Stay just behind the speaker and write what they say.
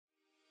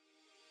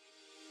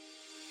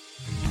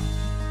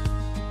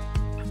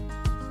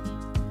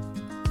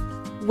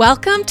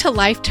Welcome to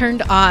Life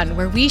Turned On,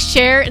 where we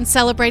share and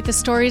celebrate the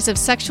stories of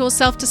sexual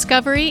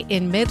self-discovery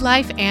in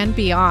midlife and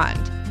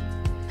beyond.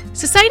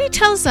 Society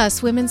tells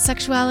us women's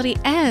sexuality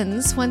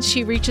ends once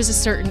she reaches a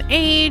certain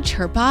age,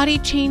 her body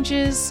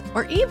changes,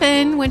 or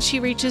even when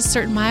she reaches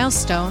certain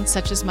milestones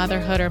such as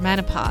motherhood or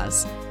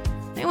menopause.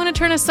 They want to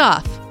turn us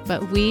off,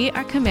 but we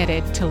are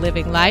committed to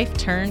living life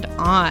turned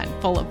on,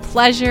 full of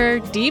pleasure,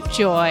 deep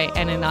joy,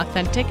 and an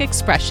authentic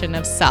expression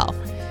of self.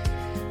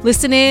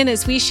 Listen in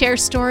as we share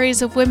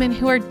stories of women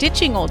who are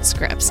ditching old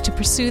scripts to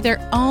pursue their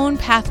own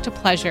path to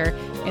pleasure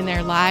in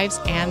their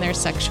lives and their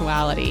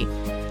sexuality.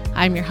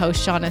 I'm your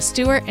host, Shauna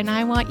Stewart, and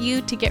I want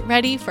you to get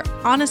ready for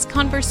honest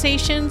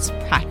conversations,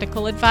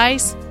 practical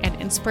advice, and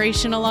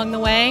inspiration along the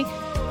way.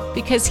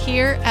 Because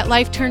here at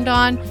Life Turned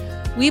On,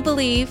 we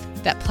believe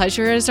that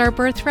pleasure is our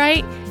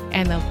birthright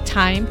and the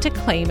time to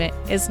claim it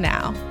is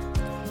now.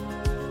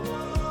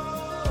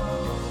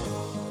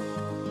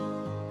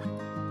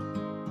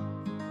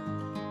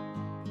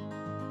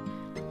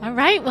 All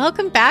right,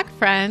 welcome back,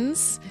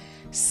 friends.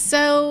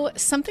 So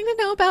something to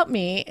know about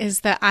me is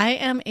that I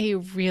am a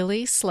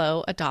really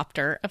slow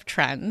adopter of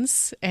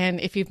trends. And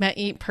if you've met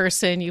me in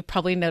person, you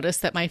probably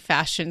noticed that my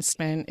fashion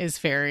statement is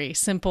very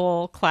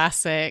simple,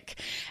 classic.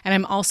 And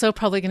I'm also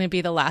probably going to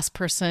be the last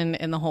person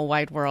in the whole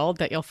wide world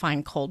that you'll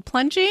find cold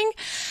plunging.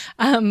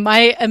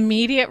 My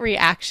immediate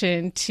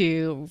reaction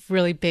to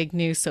really big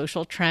new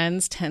social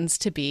trends tends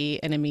to be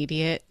an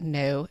immediate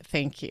no,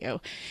 thank you.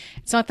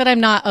 It's not that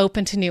I'm not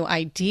open to new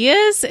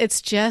ideas.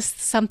 It's just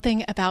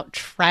something about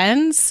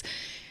trends.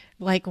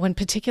 Like when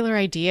particular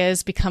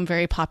ideas become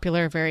very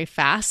popular very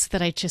fast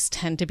that I just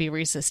tend to be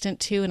resistant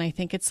to. And I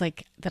think it's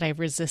like that I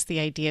resist the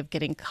idea of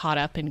getting caught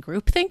up in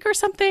groupthink or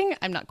something.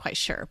 I'm not quite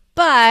sure.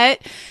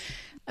 But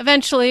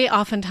eventually,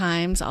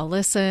 oftentimes, I'll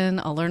listen,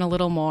 I'll learn a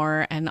little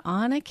more, and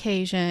on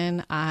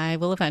occasion, I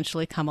will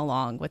eventually come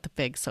along with the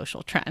big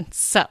social trends.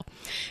 So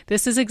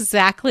this is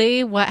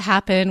exactly what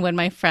happened when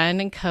my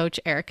friend and coach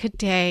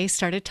Ericka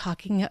started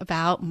talking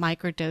about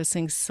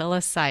microdosing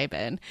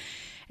psilocybin.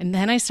 And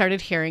then I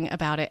started hearing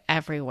about it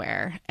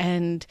everywhere.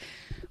 And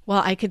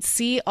while I could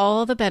see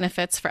all the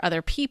benefits for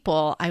other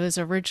people, I was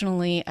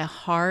originally a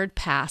hard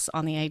pass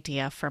on the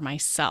idea for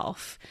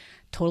myself.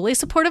 Totally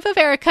supportive of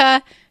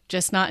Ericka,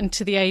 just not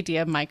into the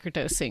idea of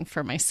microdosing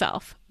for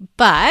myself.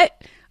 But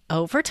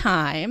over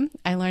time,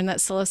 I learned that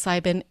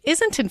psilocybin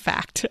isn't in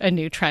fact a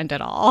new trend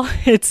at all.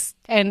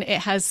 And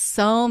it has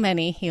so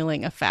many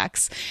healing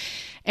effects.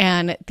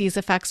 And these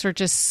effects were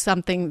just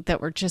something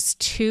that were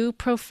just too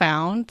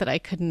profound that I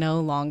could no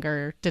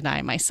longer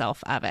deny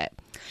myself of it.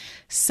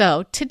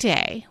 So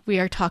today we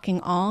are talking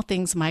all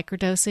things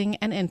microdosing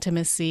and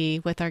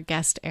intimacy with our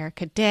guest,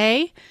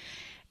 Ericka.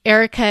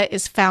 Ericka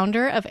is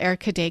founder of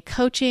Ericka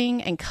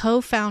Coaching and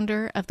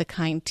co-founder of The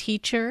Kind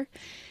Teacher.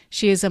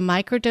 She is a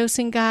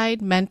microdosing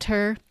guide,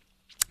 mentor,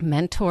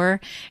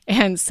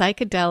 and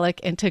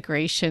psychedelic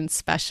integration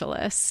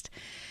specialist.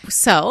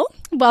 So,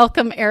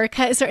 welcome,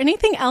 Ericka. Is there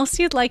anything else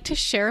you'd like to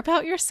share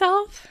about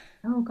yourself?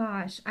 Oh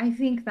gosh, I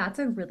think that's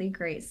a really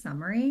great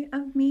summary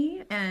of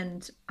me.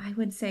 And I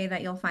would say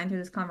that you'll find through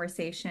this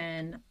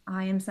conversation,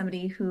 I am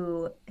somebody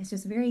who is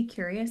just very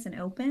curious and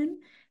open.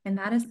 And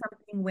that is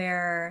something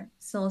where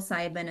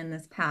psilocybin and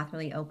this path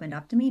really opened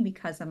up to me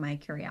because of my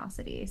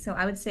curiosity. So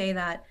I would say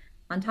that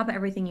on top of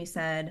everything you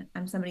said,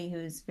 I'm somebody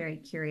who's very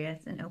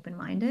curious and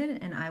open-minded.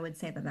 And I would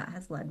say that that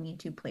has led me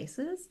to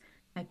places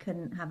I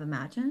couldn't have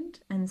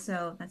imagined. And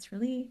so that's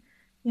really,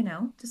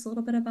 just a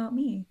little bit about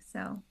me.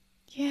 So.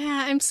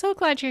 Yeah, I'm so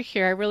glad you're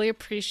here. I really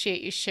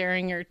appreciate you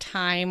sharing your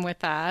time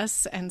with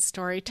us and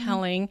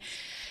storytelling.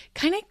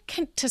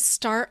 To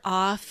start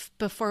off,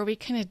 before we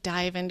kind of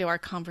dive into our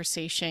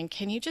conversation,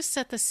 can you just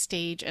set the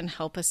stage and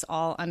help us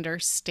all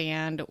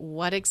understand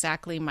what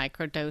exactly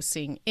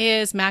microdosing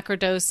is,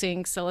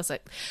 macrodosing, psilocybin?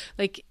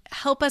 Like,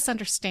 help us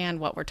understand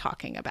what we're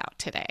talking about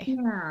today.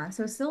 Yeah,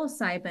 so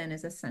psilocybin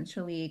is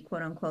essentially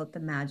quote unquote the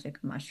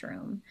magic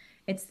mushroom.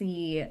 It's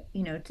the,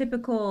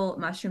 typical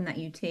mushroom that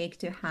you take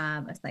to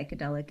have a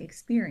psychedelic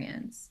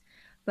experience.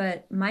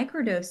 But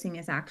microdosing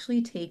is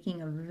actually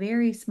taking a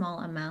very small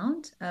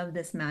amount of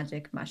this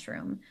magic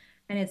mushroom.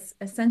 And it's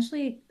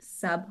essentially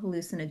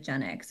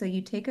sub-hallucinogenic. So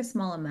you take a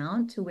small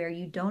amount to where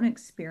you don't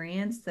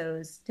experience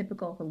those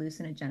typical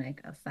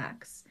hallucinogenic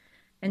effects.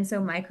 And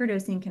so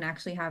microdosing can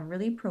actually have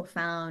really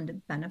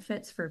profound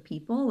benefits for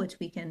people, which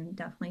we can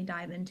definitely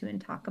dive into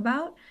and talk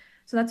about.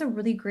 So that's a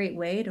really great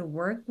way to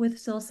work with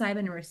psilocybin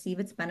and receive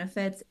its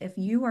benefits if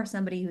you are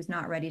somebody who's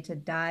not ready to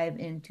dive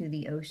into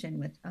the ocean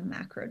with a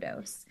macro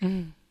dose.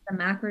 Mm. The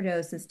macro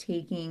dose is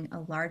taking a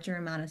larger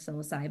amount of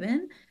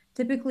psilocybin,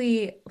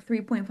 typically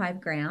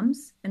 3.5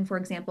 grams. And for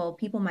example,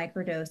 people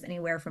microdose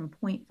anywhere from zero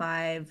point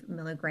 0.5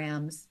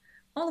 milligrams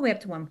all the way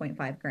up to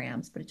 1.5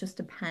 grams, but it just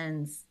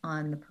depends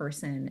on the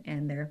person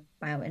and their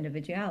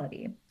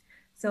bioindividuality.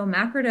 So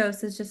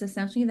macrodose is just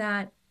essentially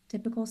that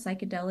typical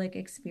psychedelic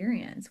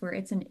experience where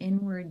it's an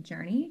inward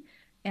journey,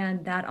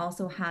 and that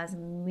also has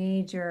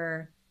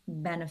major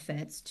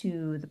benefits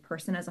to the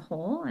person as a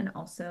whole and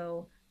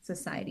also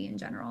society in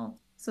general.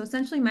 So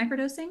essentially,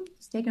 microdosing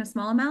is taking a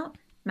small amount.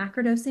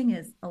 Macrodosing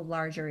is a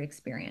larger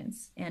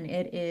experience, and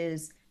it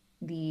is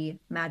the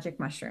magic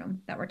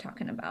mushroom that we're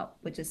talking about,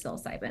 which is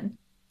psilocybin.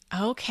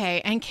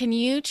 Okay. And can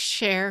you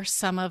share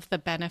some of the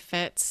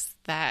benefits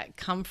that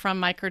come from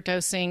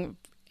microdosing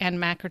and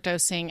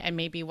macrodosing and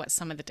maybe what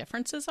some of the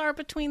differences are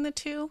between the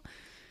two,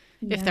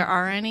 if there Yeah,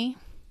 are any?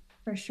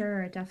 for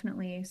sure,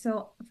 definitely.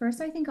 So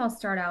first, I think I'll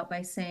start out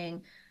by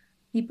saying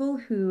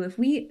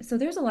so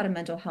there's a lot of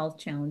mental health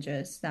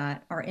challenges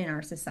that are in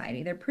our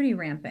society. They're pretty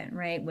rampant,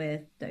 right?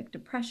 With like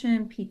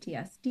depression,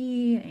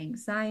 PTSD,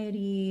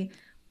 anxiety,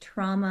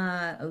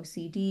 trauma,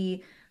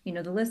 OCD,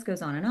 the list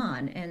goes on and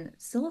on. And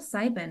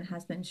psilocybin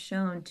has been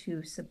shown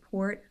to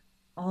support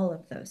all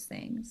of those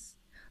things,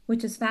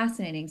 which is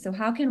fascinating. So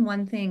how can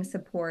one thing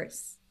support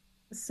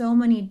so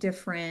many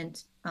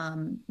different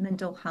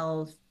mental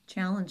health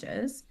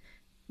challenges?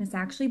 And it's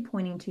actually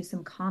pointing to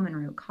some common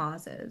root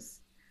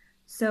causes.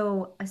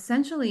 So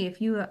essentially,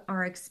 if you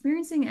are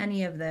experiencing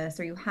any of this,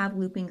 or you have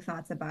looping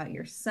thoughts about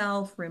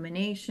yourself,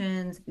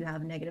 ruminations, if you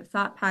have negative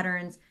thought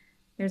patterns,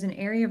 there's an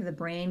area of the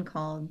brain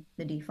called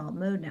the default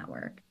mode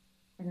network.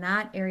 And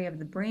that area of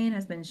the brain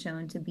has been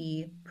shown to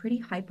be pretty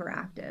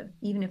hyperactive,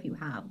 even if you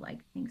have like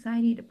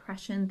anxiety,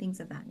 depression, things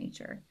of that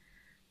nature.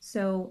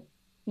 So,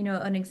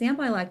 an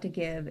example I like to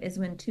give is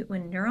when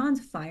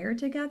neurons fire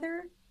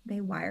together, they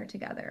wire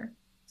together.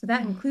 So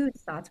that Mm.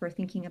 includes thoughts we're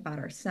thinking about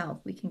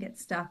ourselves. We can get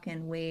stuck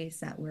in ways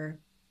that we're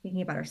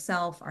thinking about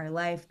ourselves, our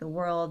life, the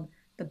world,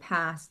 the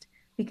past,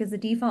 because the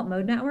default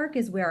mode network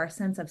is where our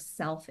sense of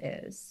self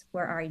is,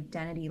 where our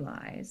identity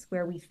lies,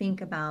 where we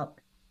think about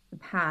the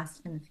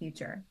past and the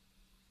future.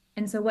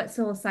 And so what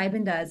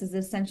psilocybin does is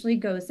essentially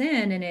goes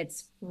in and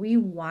it's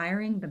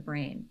rewiring the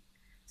brain.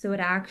 So it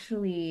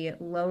actually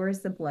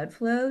lowers the blood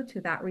flow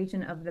to that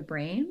region of the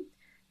brain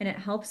and it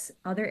helps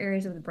other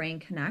areas of the brain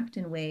connect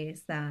in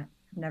ways that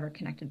have never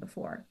connected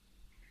before.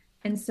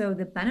 And so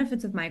the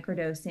benefits of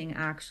microdosing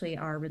actually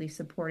are really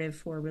supportive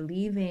for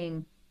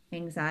relieving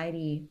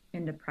anxiety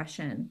and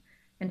depression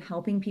and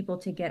helping people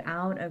to get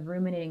out of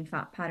ruminating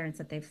thought patterns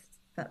that they've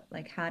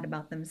like had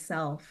about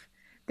themselves.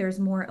 There's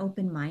more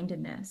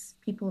open-mindedness.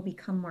 People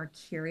become more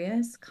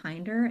curious,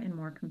 kinder, and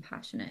more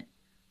compassionate.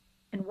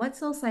 And what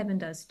psilocybin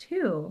does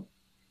too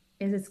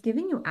is it's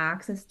giving you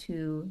access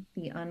to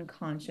the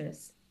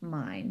unconscious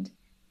mind.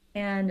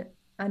 And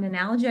an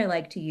analogy I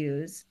like to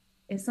use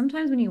is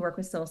sometimes when you work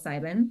with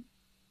psilocybin,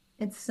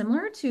 it's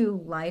similar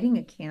to lighting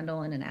a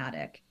candle in an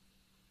attic.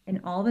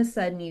 And all of a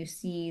sudden, you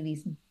see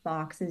these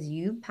boxes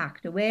you've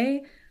packed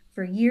away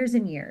for years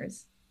and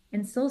years.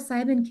 And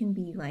psilocybin can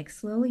be like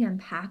slowly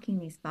unpacking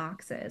these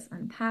boxes,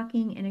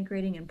 unpacking,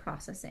 integrating, and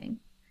processing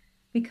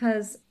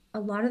because a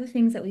lot of the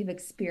things that we've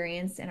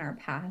experienced in our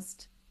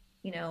past,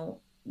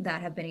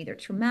 that have been either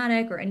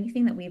traumatic or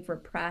anything that we've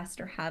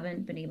repressed or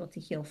haven't been able to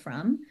heal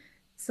from,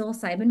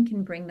 psilocybin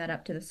can bring that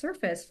up to the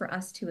surface for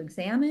us to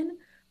examine,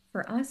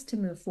 for us to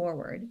move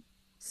forward.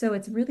 So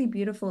it's really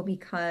beautiful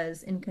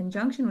because, in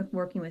conjunction with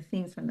working with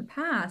things from the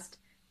past,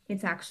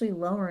 it's actually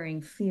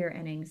lowering fear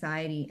and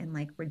anxiety and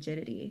like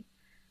rigidity.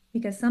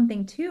 Because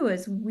something too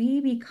is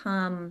we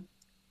become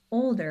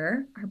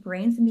older, our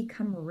brains can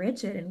become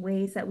rigid in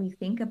ways that we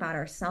think about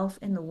ourselves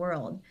in the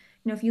world.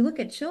 If you look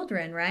at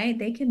children, right,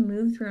 they can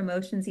move through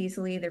emotions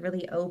easily. They're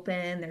really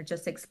open. They're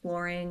just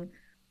exploring,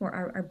 or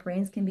our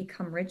brains can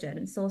become rigid.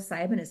 And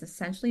psilocybin is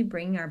essentially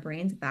bringing our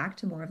brains back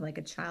to more of like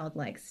a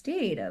childlike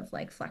state of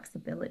like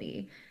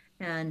flexibility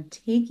and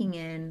taking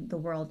in the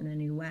world in a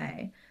new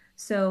way.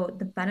 So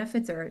the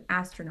benefits are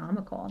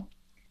astronomical.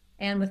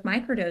 And with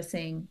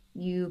microdosing,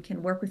 you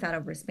can work with that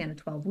over a span of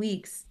 12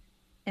 weeks.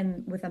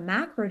 And with a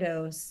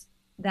macrodose,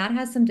 that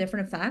has some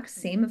different effects,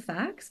 same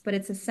effects, but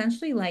it's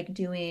essentially like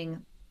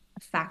doing a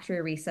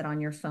factory reset on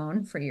your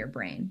phone for your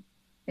brain.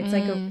 It's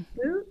like a Mm.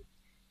 reboot.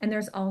 And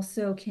there's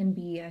also can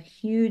be a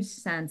huge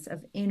sense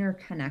of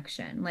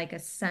interconnection, like a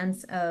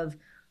sense of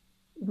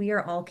we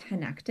are all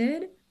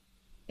connected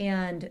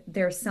and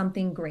there's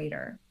something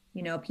greater.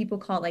 People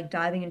call it like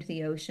diving into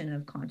the ocean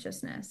of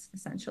consciousness,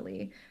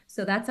 essentially.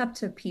 So that's up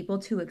to people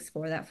to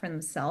explore that for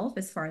themselves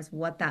as far as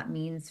what that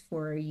means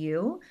for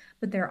you.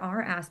 But there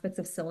are aspects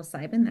of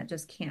psilocybin that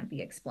just can't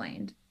be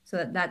explained.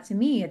 So that to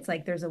me, it's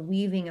like there's a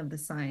weaving of the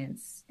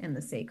science and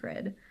the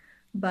sacred.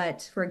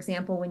 But for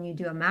example, when you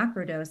do a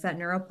macrodose, that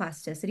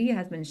neuroplasticity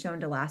has been shown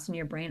to last in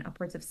your brain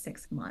upwards of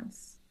 6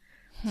 months.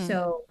 Hmm.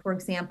 So, for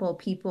example,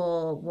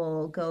 people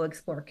will go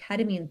explore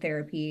ketamine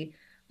therapy,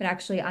 but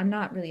actually, I'm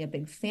not really a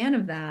big fan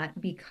of that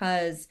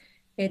because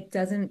it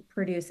doesn't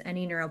produce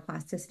any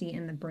neuroplasticity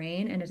in the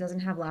brain and it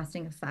doesn't have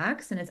lasting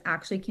effects. And it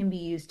actually can be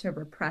used to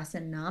repress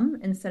and numb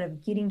instead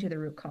of getting to the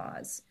root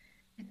cause.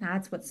 And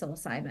that's what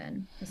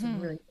psilocybin is Hmm.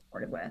 really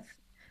supported with.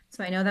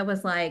 So I know that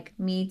was like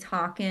me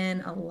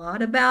talking a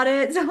lot about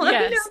it. So let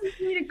me know Yes. if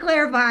you need to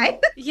clarify.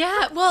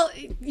 Yeah, well,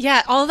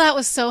 yeah, all that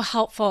was so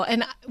helpful.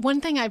 And one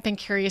thing I've been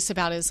curious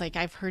about is like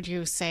I've heard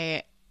you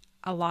say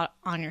a lot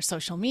on your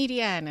social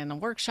media and in a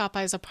workshop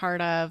I was a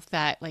part of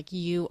that like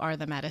you are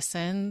the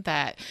medicine,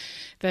 that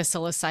the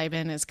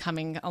psilocybin is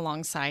coming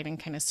alongside and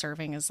kind of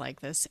serving as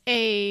like this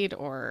aid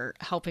or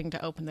helping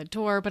to open the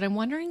door. But I'm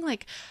wondering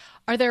like,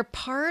 are there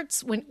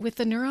parts when with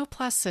the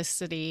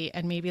neuroplasticity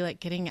and maybe like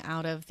getting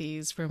out of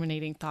these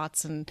ruminating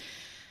thoughts and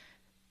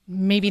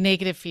maybe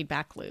negative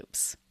feedback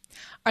loops,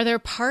 are there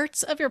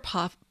parts of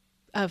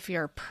of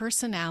your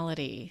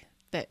personality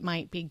that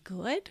might be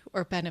good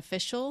or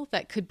beneficial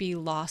that could be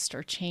lost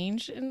or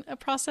changed in a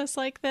process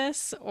like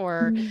this?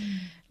 Or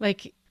Mm.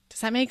 like,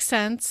 does that make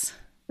sense?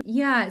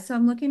 Yeah, so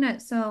I'm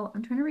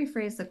trying to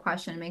rephrase the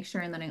question, make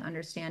sure that I'm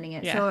understanding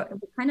it. Yeah. So we're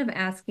kind of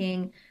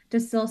asking,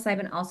 does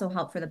psilocybin also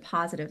help for the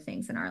positive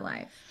things in our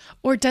life?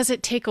 Or does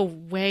it take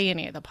away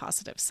any of the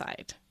positive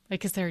side?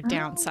 Like, is there a Oh,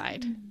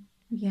 downside?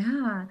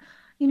 yeah.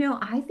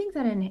 I think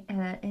that it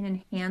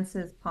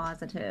enhances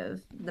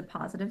the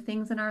positive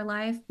things in our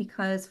life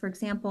because, for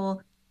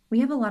example, we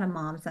have a lot of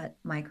moms that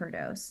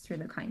microdose through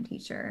the Kind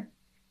Teacher,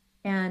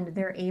 and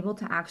they're able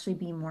to actually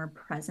be more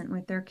present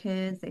with their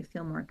kids. They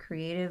feel more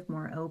creative,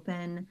 more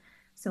open.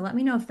 So let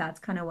me know if that's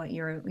kind of what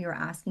you're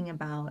asking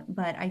about.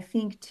 But I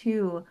think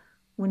too,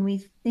 when we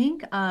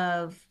think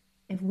of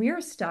if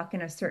we're stuck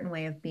in a certain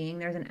way of being,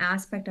 there's an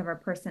aspect of our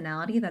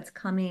personality that's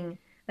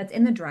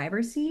in the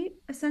driver's seat,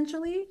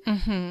 essentially,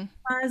 Mm-hmm.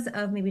 because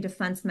of maybe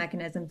defense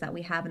mechanisms that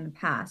we have in the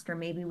past, or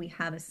maybe we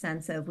have a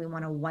sense of we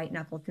want to white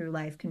knuckle through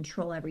life,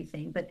 control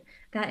everything. But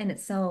that in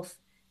itself,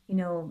 you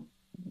know,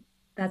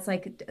 that's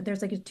like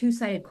there's like a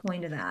two-sided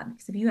coin to that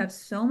because if you have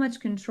so much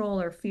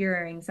control or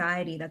fear or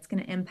anxiety, that's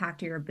going to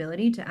impact your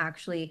ability to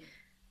actually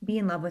be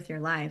in love with your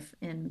life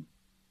and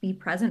be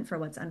present for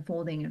what's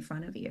unfolding in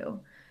front of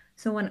you.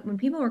 So when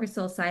people work with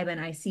psilocybin,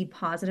 I see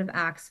positive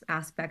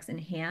aspects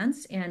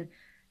enhanced and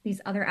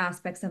these other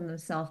aspects of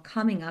themselves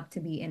coming up to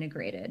be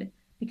integrated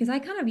because I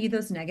kind of view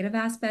those negative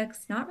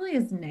aspects not really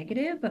as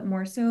negative but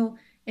more so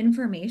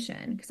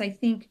information because I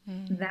think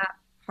that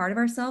part of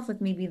ourselves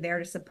was maybe there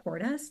to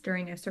support us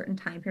during a certain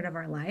time period of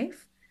our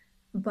life.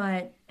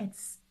 But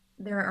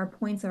there are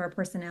points of our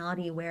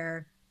personality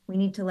where we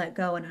need to let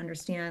go and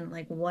understand,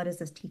 like, what is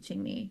this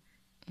teaching me?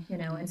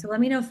 And Mm-hmm. so let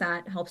me know if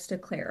that helps to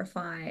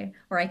clarify,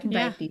 or I can Yeah.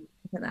 dive deep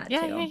into that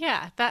Yeah, yeah, too.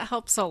 yeah. That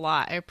helps a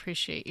lot. I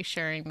appreciate you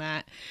sharing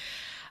that.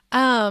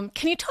 Can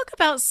you talk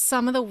about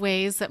some of the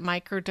ways that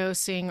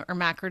microdosing or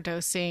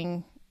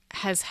macrodosing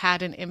has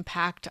had an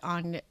impact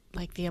on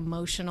like the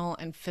emotional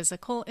and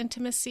physical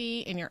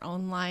intimacy in your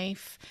own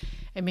life,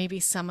 and maybe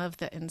some of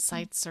the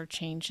insights or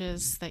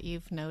changes that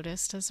you've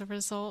noticed as a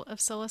result of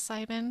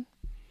psilocybin?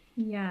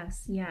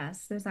 Yes,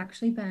 yes. There's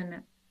actually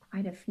been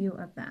quite a few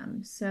of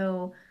them.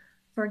 So,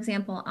 for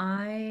example,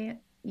 I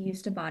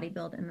used to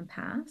bodybuild in the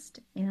past,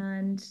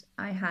 and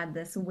I had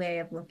this way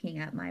of looking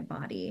at my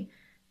body.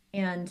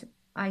 And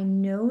I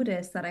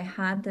noticed that I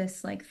had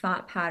this like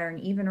thought pattern,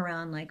 even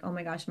around like, oh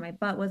my gosh, my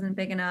butt wasn't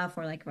big enough,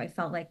 or like if I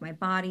felt like my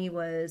body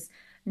was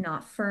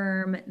not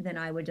firm, then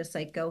I would just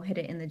like go hit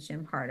it in the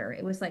gym harder.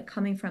 It was like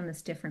coming from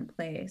this different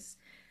place.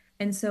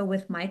 And so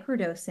with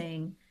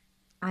microdosing,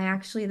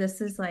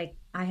 this is like,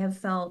 I have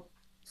felt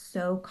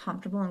so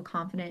comfortable and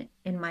confident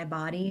in my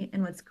body.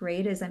 And what's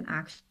great is I'm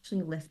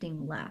actually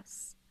lifting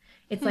less.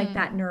 It's like Hmm.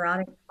 that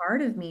neurotic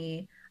part of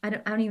me. I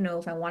don't even know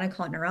if I want to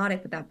call it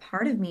neurotic, but that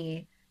part of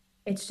me,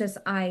 it's just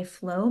I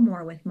flow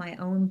more with my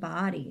own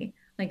body.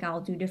 Like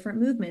I'll do different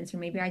movements, or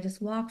maybe I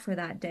just walk for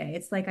that day.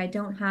 It's like I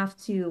don't have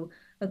to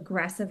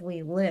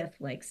aggressively lift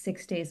like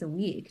 6 days a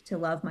week to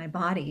love my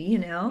body?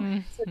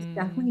 So it's Hmm.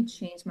 definitely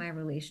changed my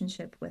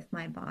relationship with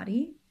my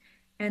body.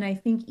 And I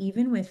think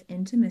even with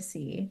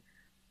intimacy,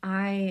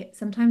 I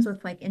sometimes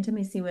with like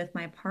intimacy with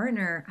my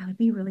partner, I would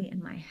be really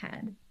in my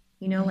head,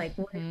 like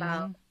worried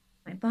about Hmm.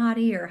 my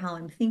body or how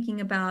I'm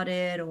thinking about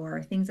it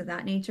or things of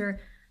that nature.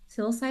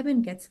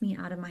 Psilocybin gets me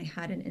out of my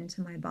head and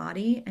into my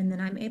body, and then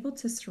I'm able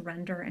to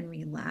surrender and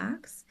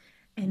relax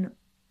and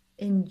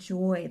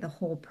enjoy the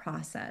whole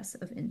process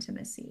of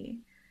intimacy.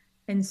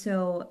 And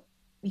so,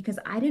 because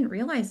I didn't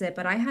realize it,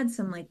 but I had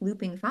some like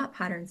looping thought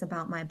patterns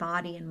about my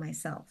body and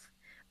myself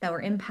that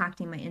were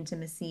impacting my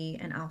intimacy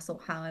and also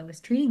how I was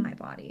treating my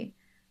body.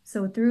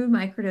 So, through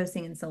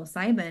microdosing and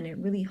psilocybin, it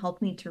really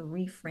helped me to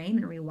reframe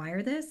and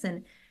rewire this.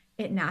 And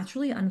it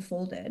naturally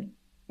unfolded.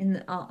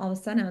 And all of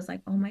a sudden, I was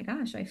like, oh my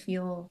gosh, I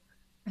feel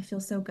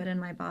so good in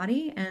my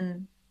body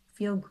and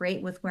feel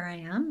great with where I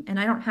am. And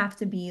I don't have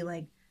to be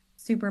like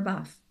super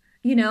buff.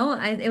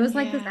 It was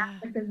like this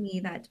Yeah. aspect of me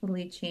that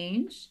totally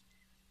changed.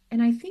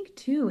 And I think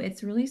too,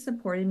 it's really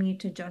supported me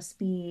to just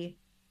be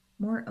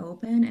more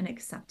open and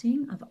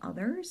accepting of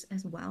others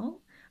as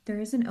well. There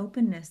is an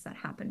openness that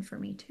happened for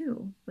me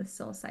too with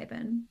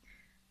psilocybin.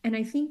 And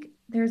I think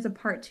there's a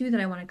part too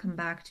that I want to come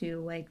back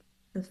to, like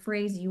the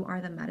phrase, you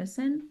are the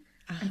medicine.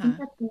 I think Uh-huh.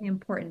 that's really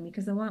important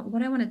because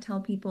what I want to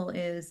tell people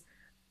is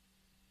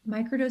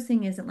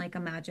microdosing isn't like a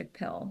magic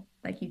pill.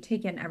 Like you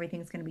take it and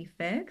everything's going to be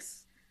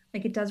fixed.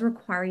 Like it does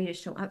require you to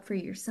show up for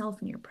yourself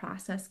and your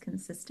process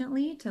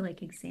consistently to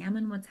like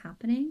examine what's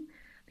happening.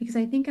 Because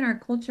I think in our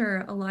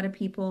culture, a lot of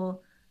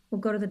people will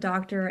go to the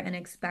doctor and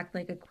expect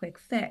like a quick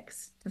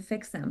fix to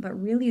fix them.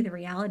 But really, the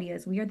reality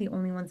is we are the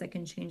only ones that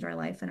can change our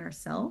life and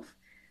ourselves.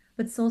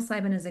 But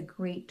psilocybin is a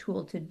great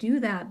tool to do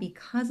that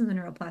because of the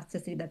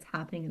neuroplasticity that's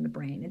happening in the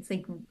brain. It's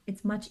like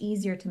it's much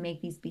easier to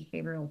make these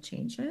behavioral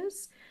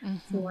changes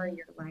for Hmm.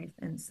 your life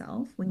and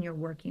self when you're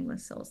working with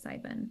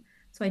psilocybin.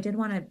 So I did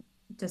want to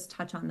just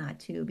touch on that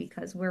too,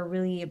 because we're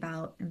really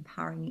about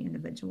empowering the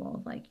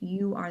individual. Like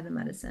you are the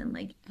medicine.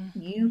 Like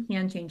you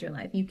can change your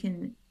life. You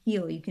can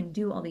heal. You can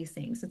do all these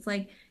things. It's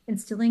like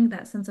instilling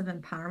that sense of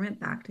empowerment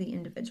back to the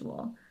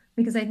individual.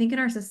 Because I think in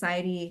our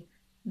society,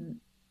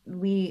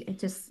 we it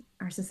just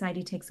our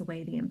society takes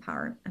away the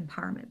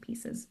empowerment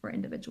pieces for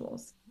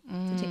individuals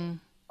to take Mm,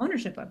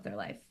 ownership of their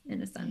life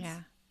in a yeah.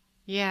 sense.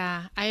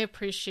 Yeah, I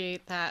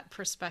appreciate that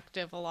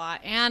perspective a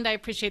lot. And I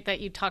appreciate that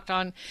you talked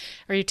on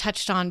or you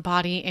touched on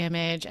body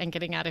image and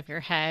getting out of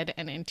your head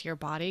and into your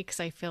body, because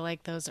I feel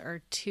like those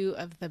are two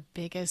of the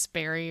biggest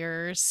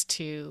barriers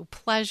to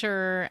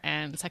pleasure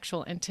and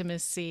sexual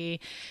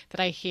intimacy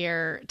that I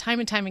hear time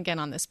and time again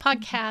on this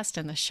podcast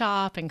and the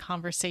shop and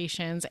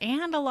conversations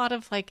and a lot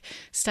of like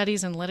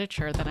studies and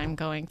literature that I'm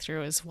going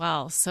through as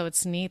well. So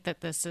it's neat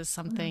that this is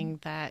something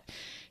that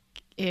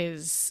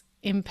is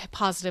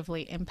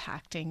positively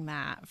impacting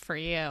that for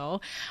you.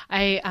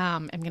 I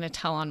am going to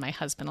tell on my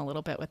husband a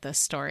little bit with this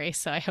story,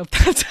 so I hope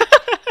that's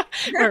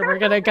where we're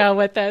going to go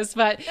with this.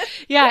 But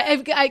yeah,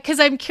 because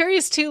I'm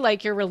curious too,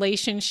 like your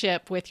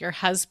relationship with your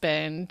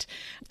husband.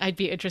 I'd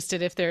be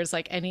interested if there's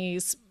like any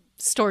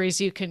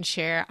stories you can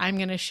share. I'm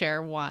going to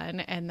share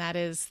one, and that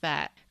is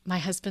that my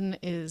husband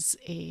is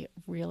a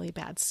really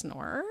bad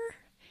snorer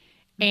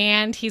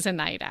and he's a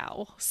night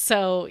owl.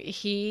 So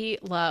he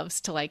loves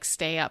to like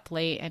stay up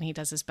late and he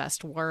does his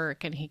best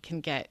work and he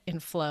can get in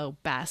flow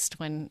best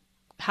when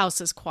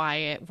house is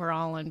quiet, we're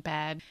all in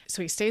bed.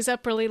 So he stays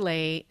up really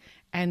late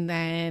and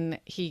then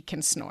he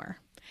can snore.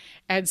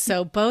 And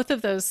so both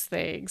of those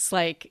things,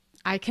 like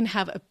I can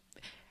have a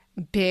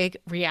big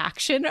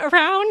reaction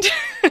around.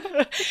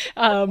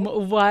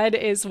 One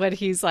is when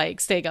he's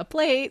like staying up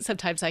late.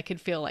 Sometimes I could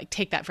feel like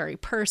take that very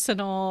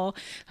personal,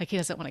 like he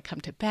doesn't want to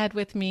come to bed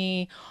with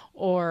me.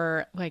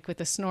 Or like with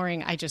the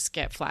snoring, I just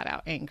get flat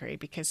out angry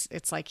because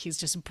it's like he's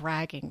just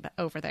bragging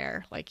over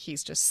there, like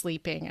he's just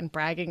sleeping and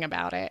bragging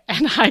about it,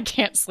 and I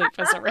can't sleep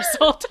as a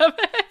result of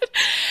it.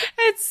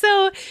 And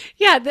so,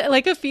 yeah,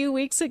 like a few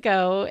weeks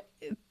ago,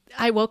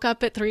 I woke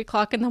up at 3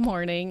 o'clock in the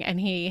morning and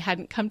he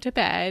hadn't come to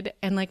bed.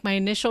 And like my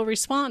initial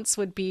response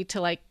would be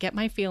to like get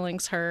my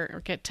feelings hurt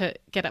or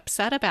get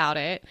upset about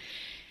it.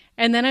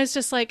 And then I was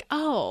just like,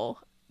 oh,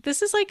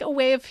 this is like a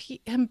way of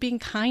him being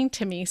kind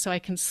to me so I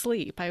can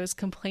sleep. I was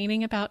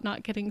complaining about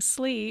not getting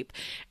sleep.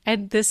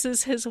 And this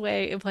is his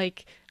way of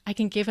like, I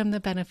can give him the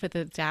benefit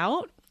of the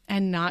doubt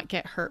and not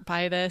get hurt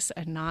by this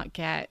and not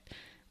get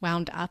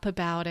wound up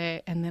about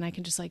it. And then I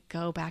can just like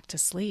go back to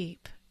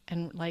sleep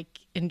and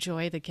like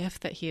enjoy the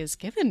gift that he has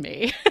given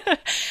me.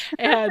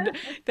 And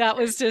that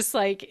was just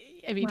like,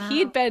 I mean, he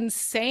had Wow. been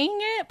saying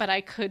it, but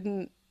I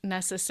couldn't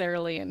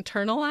necessarily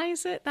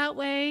internalize it that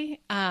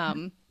way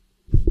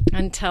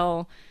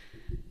until,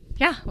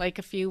 yeah, like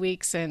a few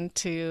weeks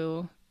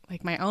into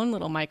like my own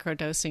little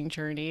microdosing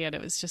journey. And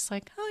it was just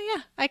like, oh,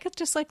 yeah, I could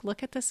just like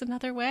look at this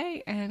another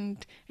way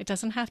and it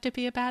doesn't have to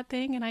be a bad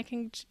thing. And I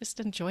can just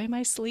enjoy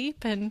my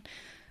sleep and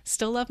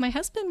still love my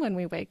husband when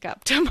we wake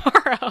up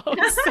tomorrow.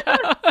 So,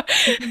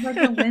 This is like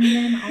a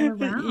win-win all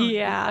around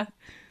yeah. because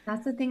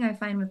that's the thing I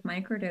find with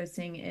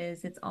microdosing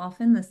is it's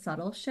often the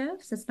subtle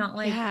shifts. It's not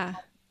like Yeah.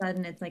 all of a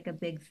sudden it's like a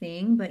big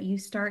thing, but you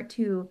start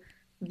to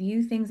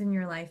view things in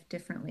your life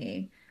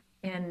differently.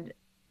 And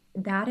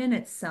that in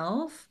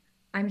itself,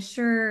 I'm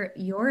sure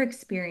your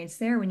experience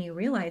there when you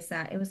realized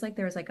that, it was like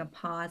there was like a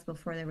pause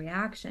before the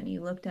reaction.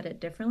 You looked at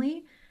it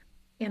differently.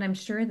 And I'm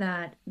sure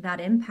that that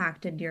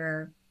impacted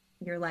your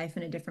life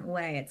in a different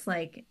way. It's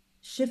like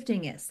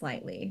shifting it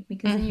slightly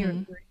because then Mm-hmm.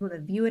 you're able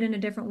to view it in a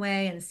different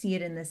way and see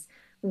it in this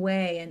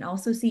way and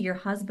also see your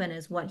husband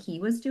as what he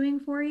was doing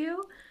for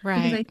you.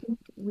 Because Right. I think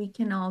we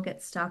can all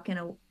get stuck in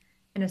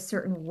a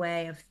certain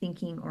way of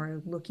thinking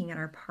or looking at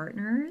our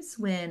partners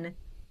when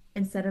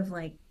instead of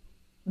like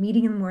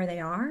meeting them where they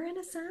are in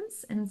a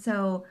sense. And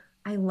so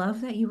I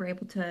love that you were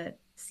able to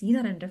see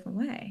that in a different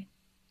way.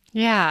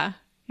 Yeah.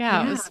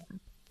 Yeah. It Yeah. was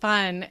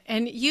fun.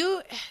 And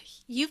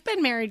you've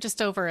been married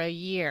just over a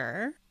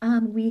year.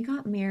 We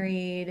got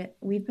married.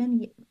 We've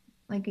been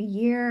like a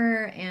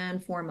year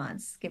and 4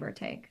 months, give or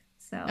take.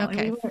 So, and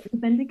Okay.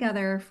 we've been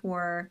together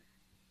for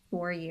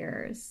 4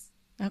 years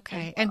as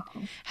Okay. And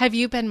well. have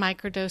you been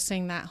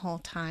microdosing that whole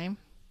time?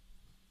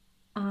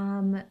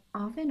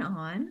 Off and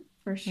on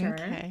for sure.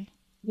 Okay.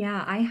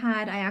 Yeah, I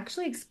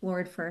actually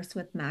explored first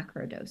with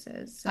macro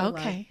doses, so large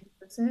Okay.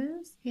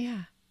 doses,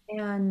 Yeah.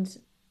 and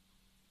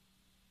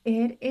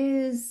it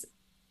is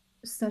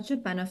such a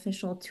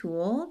beneficial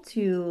tool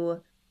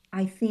to,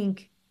 I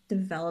think,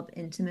 develop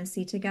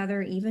intimacy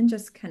together, even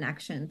just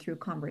connection through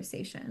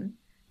conversation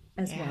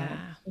as well.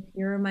 Yeah. If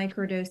you're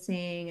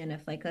microdosing and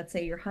if like let's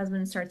say your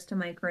husband starts to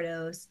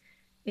microdose,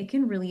 it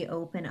can really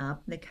open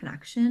up the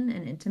connection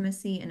and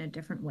intimacy in a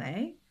different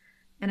way.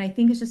 And I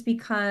think it's just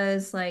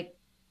because like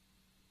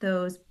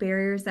those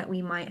barriers that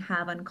we might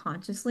have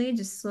unconsciously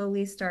just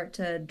slowly start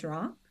to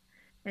drop.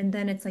 And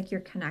then it's like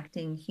you're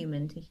connecting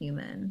human to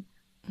human.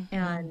 Hmm.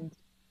 And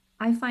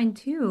I find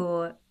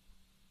too,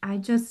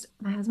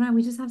 my husband and I,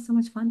 we just have so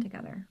much fun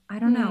together. I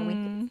don't know.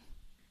 Hmm.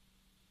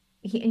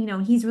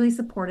 He's really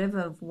supportive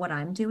of what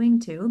I'm doing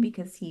too,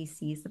 because he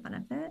sees the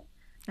benefit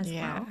as Yeah.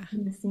 well.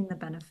 And seeing the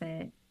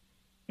benefit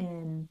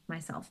in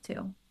myself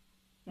too.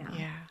 Yeah.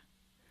 Yeah.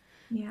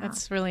 Yeah.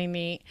 That's really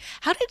neat.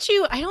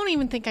 I don't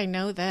even think I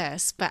know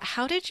this, but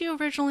how did you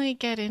originally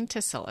get into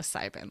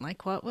psilocybin?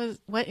 Like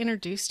what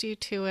introduced you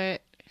to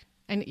it?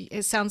 And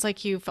it sounds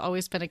like you've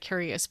always been a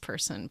curious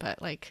person,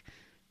 but like,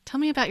 tell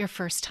me about your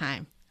first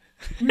time.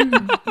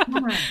 Yeah.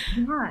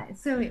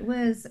 So it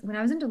was when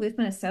I was in Duluth,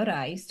 Minnesota.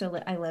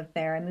 I lived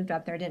there. I moved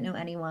up there, didn't know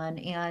anyone,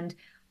 and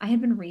I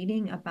had been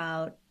reading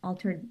about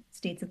altered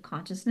states of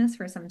consciousness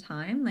for some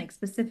time. Like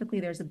specifically,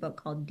 there's a book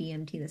called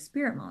DMT, the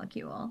Spirit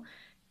Molecule,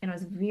 and I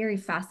was very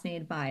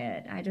fascinated by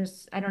it. I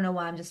don't know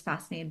why I'm just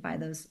fascinated by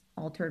those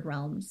altered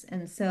realms,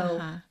 and Uh so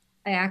huh.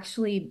 I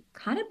actually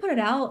kind of put it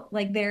out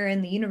like there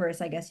in the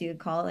universe, I guess you could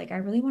call it. Like I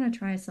really want to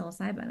try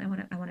psilocybin.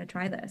 I want to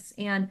try this,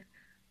 and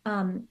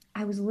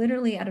I was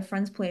literally at a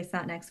friend's place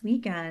that next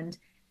weekend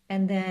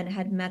and then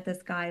had met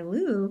this guy,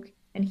 Luke,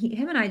 and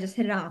him and I just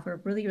hit it off.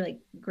 We're really, really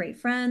great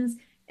friends.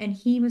 And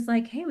he was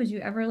like, "Hey, would you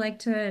ever like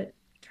to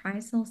try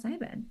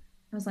psilocybin?"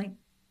 I was like,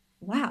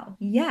 wow,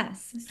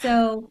 yes.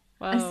 So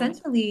Whoa.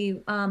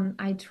 essentially,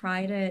 I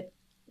tried it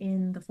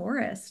in the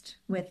forest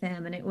with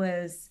him, and it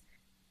was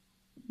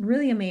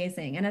really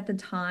amazing. And at the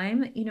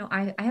time,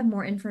 I have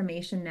more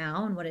information now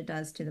on what it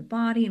does to the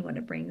body and what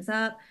it brings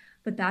up.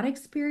 But that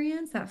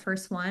experience, that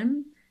first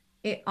one,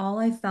 all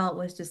I felt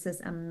was just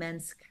this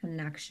immense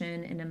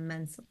connection and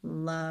immense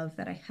love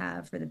that I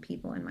have for the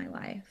people in my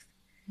life.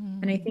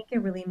 And I Mm. think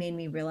it really made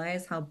me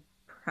realize how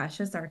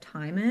precious our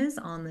time is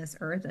on this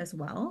earth as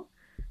well.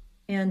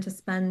 And to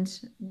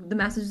spend the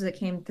messages that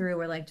came through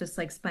were like, just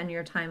like spend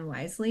your time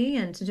wisely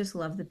and to just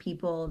love the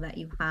people that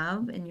you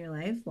have in your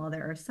life while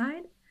they're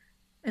earthside.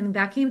 And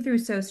that came through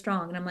so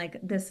strong. And I'm like,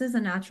 this is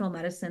a natural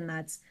medicine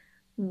that's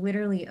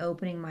literally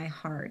opening my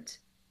heart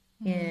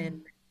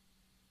Mm.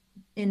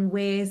 in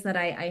ways that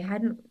I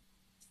hadn't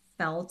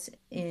felt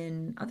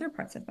in other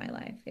parts of my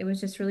life. It was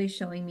just really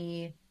showing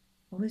me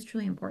what was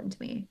truly important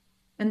to me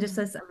and just Mm.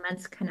 this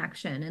immense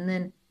connection. And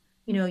then,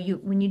 you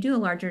when you do a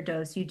larger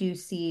dose, you do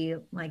see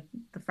like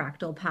the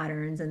fractal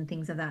patterns and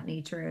things of that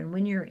nature. And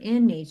when you're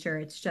in nature,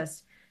 it's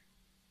just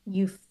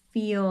you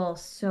feel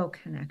so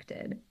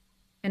connected.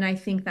 And I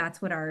think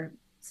that's what our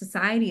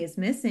society is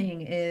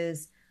missing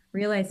is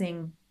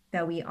realizing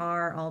that we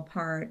are all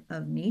part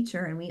of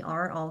nature and we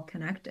are all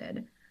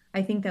connected.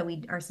 I think that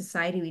our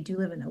society, we do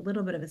live in a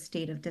little bit of a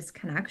state of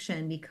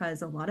disconnection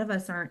because a lot of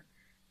us aren't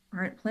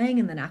playing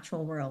in the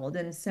natural world.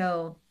 And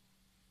so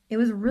it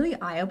was really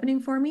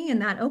eye-opening for me,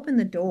 and that opened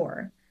the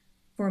door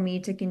for me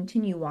to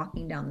continue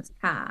walking down this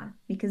path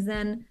because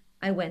then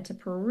I went to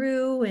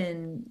Peru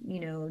and,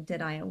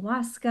 did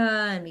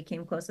ayahuasca and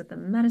became close with the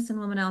medicine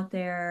woman out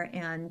there.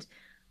 And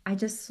I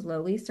just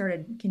slowly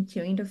started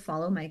continuing to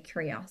follow my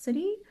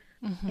curiosity.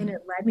 And Hmm.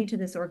 it led me to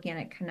this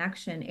organic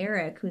connection,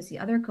 Eric, who's the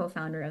other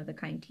co-founder of The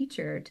Kind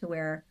Teacher, to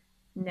where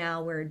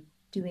now we're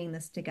doing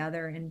this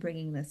together and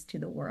bringing this to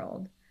the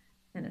world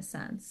in a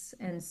sense.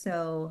 And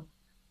so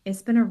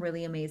it's been a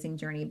really amazing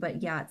journey.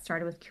 But yeah, it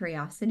started with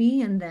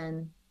curiosity and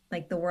then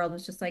like the world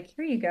was just like,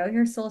 here you go,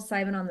 here's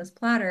psilocybin on this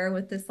platter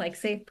with this like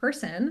safe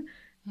person.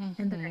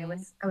 And then Hmm. I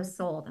was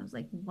sold. I was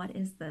like, what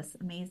is this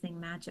amazing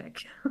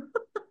magic?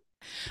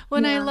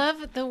 When I Yeah.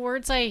 love the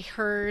words I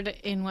heard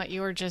in what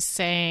you were just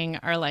saying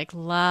are like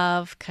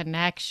love,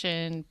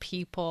 connection,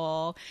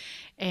 people,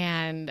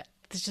 and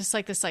there's just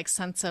like this like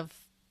sense of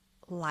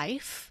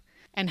life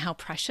and how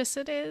precious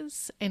it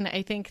is. And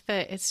I think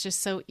that it's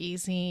just so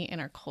easy in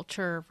our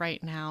culture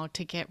right now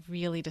to get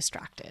really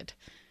distracted,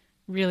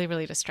 really,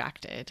 really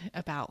distracted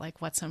about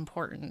like what's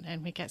important.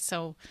 And we get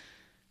so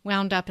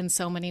wound up in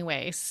so many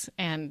ways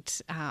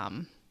and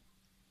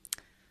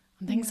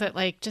things Yeah. that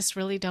like just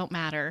really don't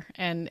matter.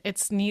 And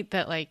it's neat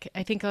that like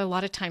I think a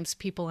lot of times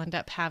people end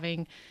up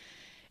having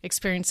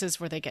experiences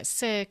where they get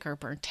sick or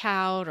burnt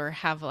out or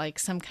have like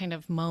some kind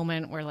of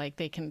moment where like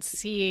they can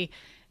see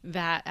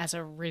that as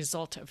a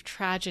result of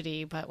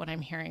tragedy. But what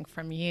I'm hearing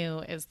from you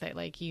is that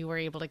like you were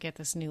able to get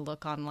this new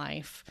look on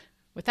life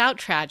without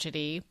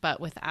tragedy, but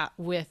with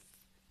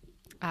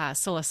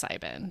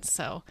psilocybin.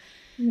 So,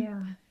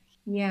 Yeah.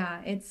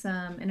 Yeah,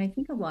 and I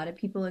think a lot of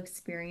people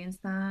experience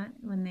that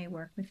when they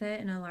work with it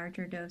in a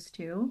larger dose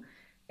too.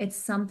 It's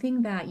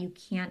something that you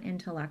can't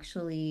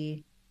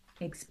intellectually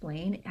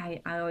explain.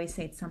 I always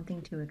say it's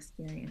something to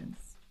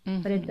experience.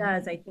 But it mm-hmm,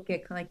 does. I think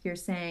it, like you're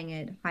saying,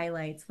 it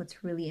highlights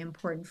what's really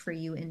important for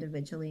you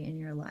individually in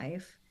your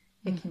life.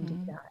 It can do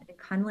mm-hmm, that. It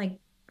kind of like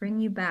bring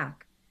you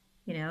back,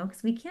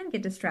 because we can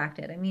get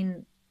distracted. I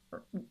mean,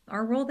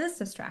 our world is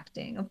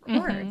distracting, of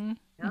course, mm-hmm,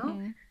 you know?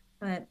 mm-hmm.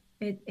 But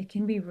it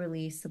can be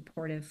really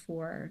supportive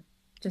for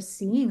just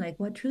seeing like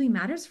what truly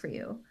matters for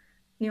you.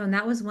 And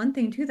that was one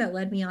thing too that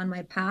led me on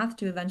my path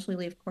to eventually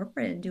leave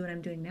corporate and do what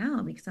I'm doing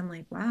now because I'm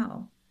like,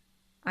 wow,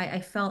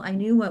 I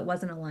knew what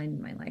wasn't aligned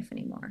in my life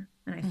anymore.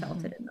 And I felt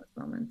Hmm. it in those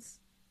moments.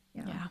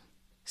 Yeah. Yeah.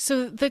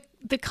 So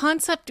the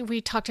concept we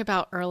talked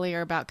about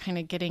earlier about kind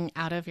of getting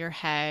out of your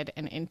head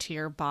and into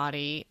your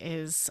body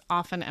is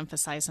often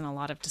emphasized in a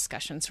lot of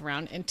discussions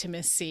around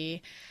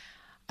intimacy.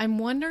 I'm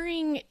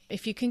wondering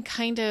if you can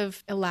kind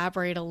of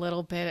elaborate a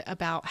little bit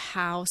about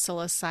how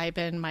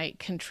psilocybin might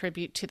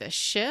contribute to the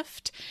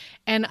shift.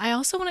 And I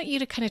also want you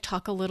to kind of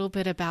talk a little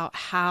bit about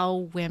how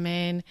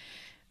women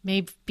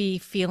may be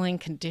feeling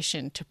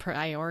conditioned to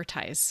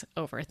prioritize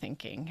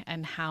overthinking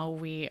and how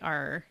we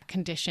are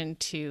conditioned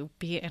to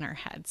be in our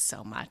heads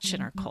so much in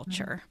our Mhm.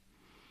 culture.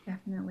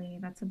 Definitely.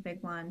 That's a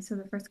big one. So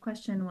the first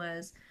question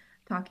was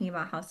talking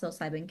about how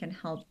psilocybin can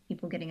help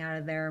people getting out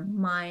of their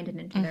mind and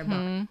into their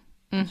body,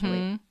 Mm-hmm. essentially.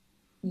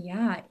 Mm-hmm.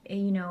 Yeah,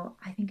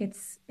 I think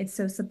it's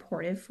so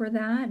supportive for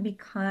that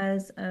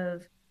because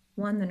of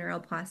one, the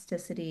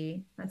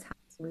neuroplasticity, that's how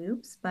it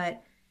loops,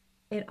 but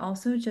it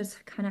also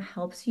just kind of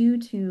helps you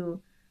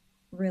to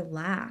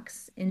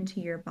relax into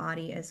your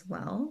body as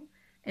well.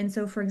 And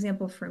so, for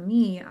example, for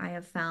me, I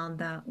have found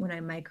that when I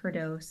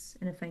microdose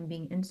and if I'm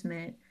being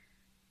intimate,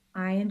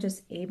 I am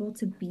just able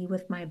to be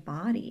with my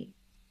body.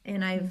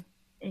 And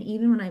and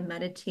even when I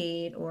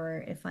meditate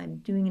or if I'm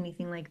doing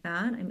anything like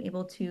that, I'm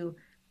able to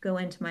go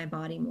into my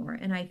body more.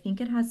 And I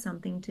think it has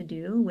something to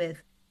do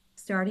with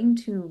starting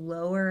to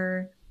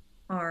lower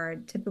our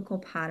typical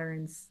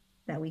patterns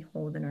that we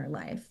hold in our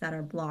life that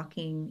are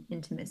blocking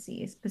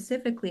intimacy,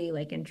 specifically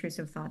like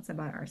intrusive thoughts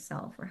about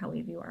ourselves or how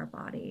we view our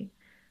body.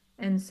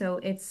 And so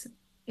it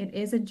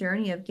is a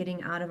journey of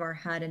getting out of our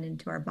head and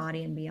into our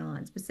body and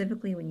beyond,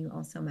 specifically when you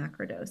also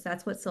macrodose.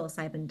 That's what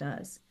psilocybin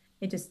does.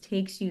 It just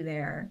takes you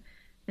there.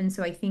 And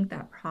so I think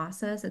that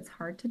process, it's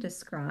hard to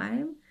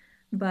describe,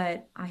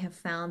 but I have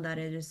found that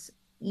it is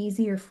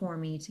easier for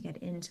me to get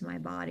into my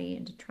body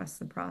and to trust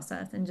the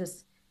process and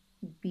just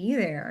be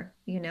there,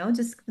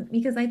 just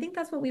because I think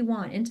that's what we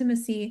want.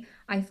 Intimacy,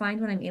 I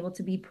find when I'm able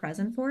to be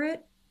present for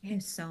it, it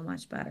is so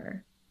much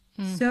better.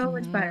 So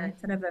much better Mm-hmm.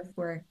 instead of if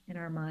we're in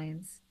our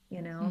minds.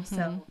 Mm-hmm.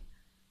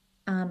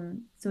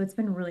 So it's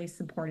been really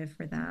supportive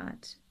for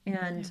that.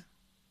 Yeah. And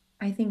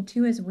I think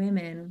too, as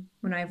women,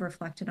 when I've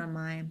reflected on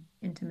my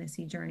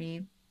intimacy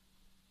journey,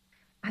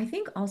 I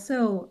think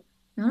also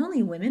not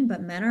only women,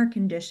 but men are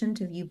conditioned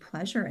to view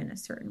pleasure in a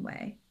certain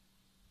way,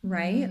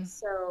 right? Mm.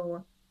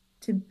 So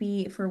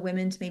for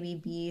women to maybe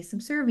be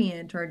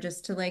subservient or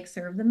just to like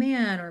serve the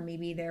man, or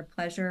maybe their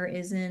pleasure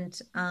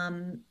isn't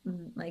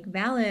like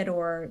valid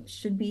or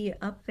should be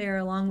up there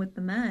along with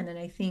the men. And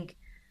I think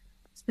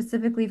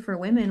specifically for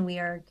women, we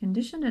are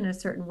conditioned in a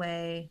certain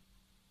way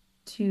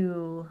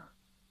to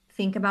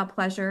think about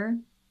pleasure,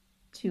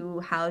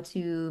 to how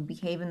to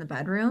behave in the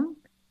bedroom.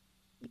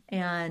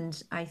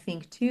 And I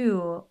think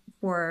too,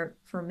 for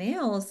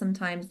males,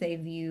 sometimes they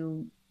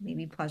view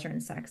maybe pleasure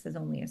and sex as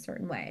only a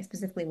certain way,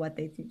 specifically what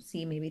they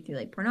see maybe through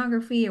like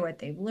pornography or what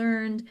they've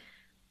learned.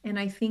 And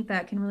I think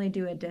that can really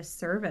do a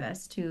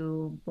disservice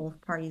to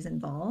both parties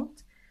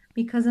involved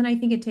because then I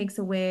think it takes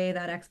away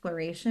that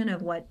exploration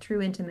of what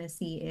true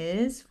intimacy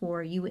is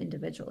for you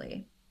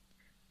individually.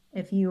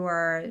 If you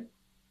are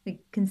like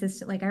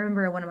consistent, like I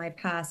remember one of my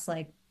past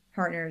like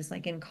partners,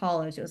 like in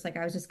college, it was like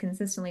I was just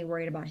consistently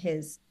worried about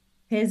his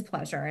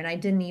pleasure and I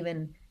didn't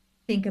even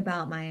think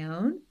about my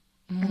own.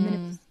 And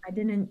then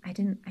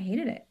Mm. I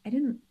hated it. I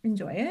didn't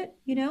enjoy it,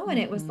 and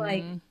it was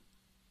like Mm-hmm.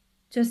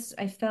 just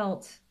I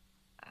felt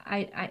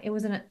it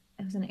was an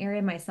area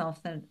of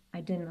myself that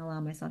I didn't allow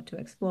myself to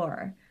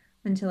explore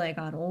until I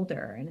got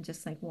older. And it's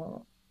just like,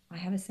 well, I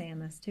have a say in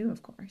this too,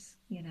 of course.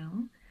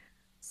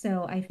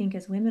 So I think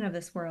as women of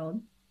this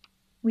world,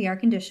 we are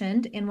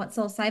conditioned, and what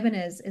psilocybin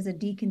is a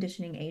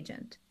deconditioning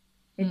agent.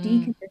 It Mm.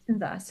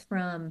 deconditions us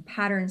from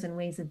patterns and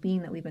ways of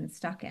being that we've been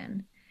stuck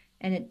in,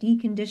 and it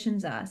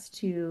deconditions us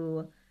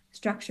to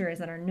structures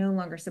that are no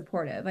longer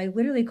supportive. I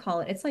literally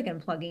call it's like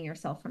unplugging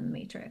yourself from the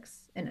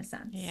matrix in a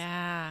sense.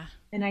 Yeah.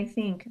 And I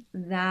think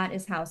that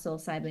is how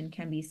psilocybin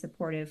can be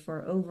supportive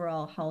for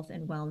overall health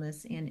and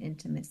wellness and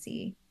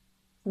intimacy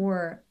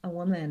for a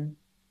woman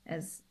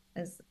as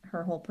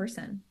her whole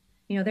person.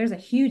 There's a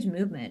huge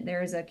movement.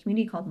 There's a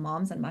community called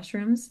Moms on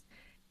Mushrooms,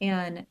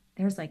 and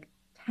there's like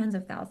tens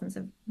of thousands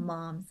of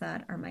moms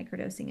that are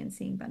microdosing and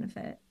seeing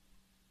benefit.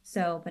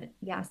 So, but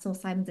yeah,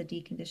 psilocybin's a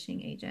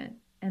deconditioning agent.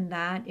 And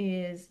that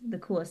is the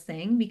coolest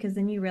thing because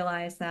then you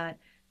realize that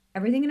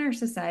everything in our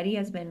society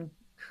has been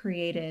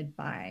created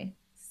by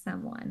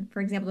someone.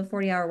 For example, the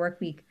 40-hour work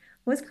week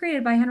was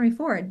created by Henry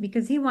Ford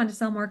because he wanted to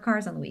sell more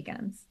cars on the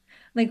weekends.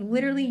 Like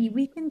literally,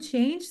 we can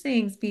change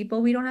things,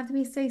 people. We don't have to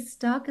be stay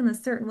stuck in a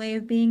certain way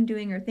of being,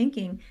 doing, or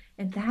thinking.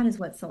 And that is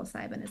what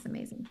psilocybin is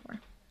amazing for.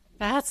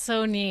 That's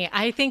so neat.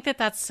 I think that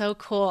that's so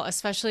cool,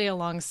 especially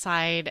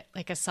alongside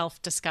like a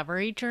self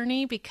discovery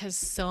journey, because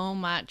so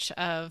much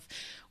of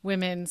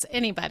women's,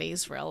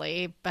 anybody's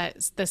really,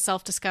 but the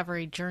self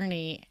discovery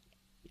journey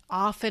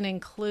often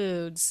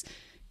includes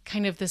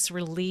kind of this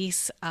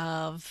release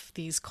of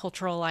these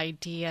cultural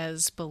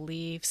ideas,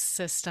 beliefs,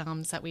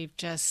 systems that we've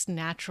just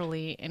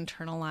naturally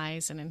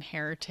internalized and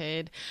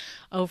inherited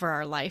over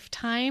our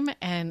lifetime.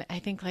 And I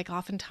think like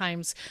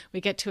oftentimes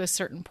we get to a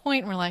certain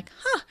point and we're like,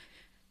 huh,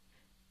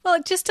 well,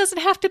 it just doesn't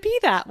have to be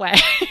that way.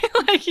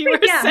 Like you were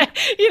Yeah.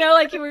 saying,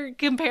 like you were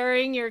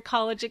comparing your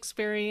college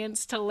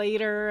experience to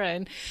later,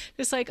 and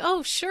just like,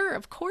 oh, sure,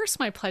 of course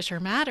my pleasure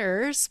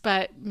matters,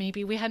 but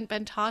maybe we hadn't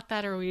been taught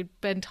that, or we'd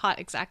been taught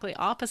exactly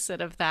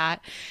opposite of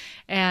that.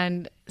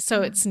 And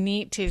so Yeah. it's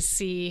neat to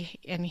see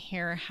and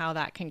hear how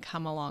that can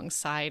come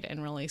alongside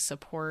and really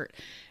support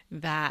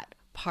that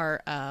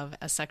part of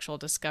a sexual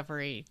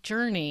discovery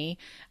journey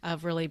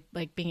of really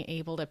like being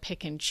able to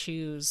pick and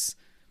choose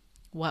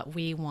what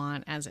we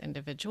want as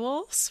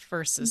individuals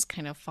versus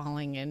kind of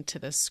falling into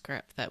the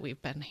script that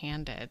we've been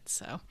handed.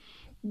 So,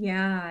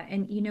 Yeah.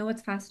 And you know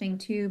what's fascinating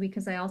too,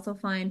 because I also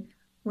find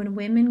when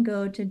women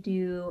go to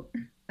do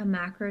a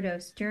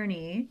macrodose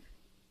journey,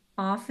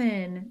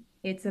 often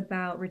it's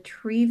about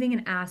retrieving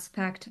an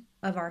aspect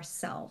of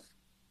ourself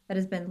that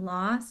has been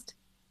lost,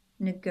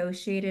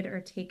 negotiated,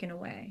 or taken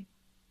away.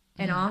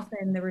 And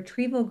often the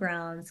retrieval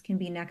grounds can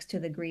be next to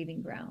the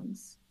grieving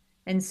grounds.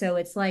 And so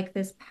it's like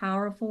this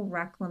powerful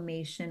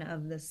reclamation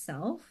of the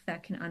self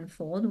that can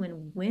unfold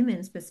when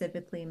women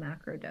specifically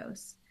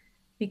macrodose.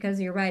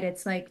 Because you're right,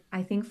 it's like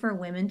I think for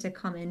women to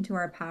come into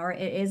our power,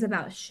 it is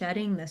about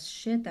shedding this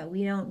shit that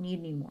we don't need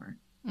anymore.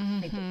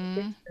 Like the mm-hmm.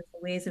 traditions, the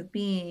ways of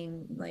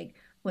being, like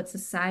what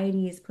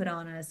society has put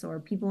on us or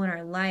people in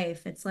our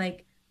life. It's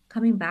like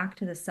coming back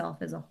to the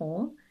self as a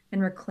whole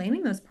and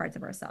reclaiming those parts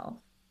of ourselves.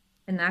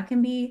 And that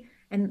can be,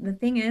 and the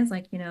thing is,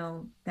 like,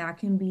 that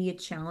can be a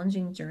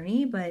challenging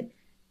journey, but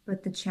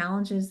the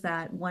challenges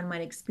that one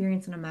might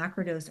experience in a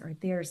macrodose are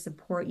there to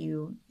support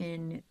you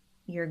in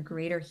your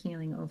greater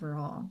healing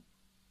overall.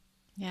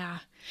 Yeah.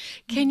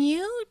 Can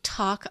you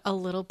talk a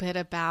little bit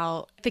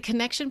about the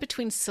connection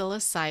between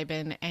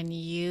psilocybin and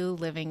you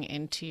living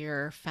into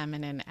your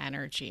feminine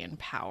energy and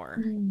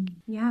power?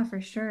 Yeah,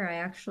 for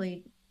sure.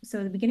 So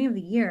at the beginning of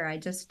the year, I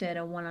just did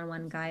a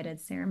one-on-one guided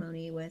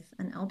ceremony with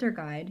an elder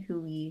guide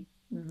who we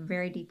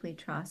very deeply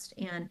trust.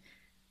 And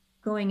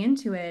going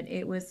into it,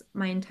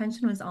 my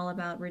intention was all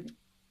about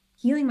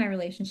healing my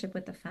relationship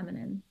with the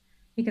feminine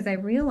because I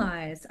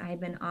realized I had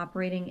been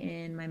operating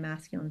in my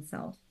masculine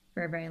self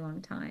for a very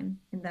long time.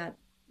 And that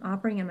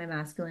operating in my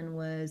masculine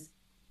was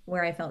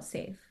where I felt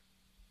safe.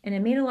 And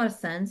it made a lot of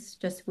sense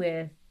just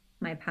with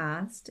my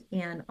past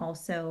and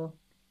also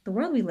the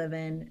world we live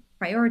in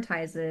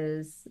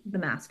prioritizes the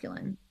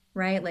masculine,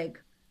 right?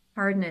 Like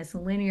hardness,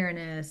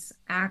 linearness,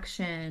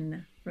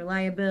 action,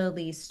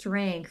 reliability,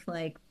 strength,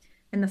 like,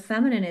 and the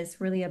feminine is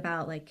really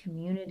about like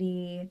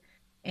community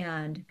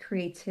and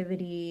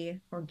creativity,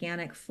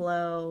 organic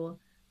flow,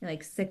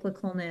 like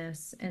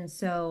cyclicalness. And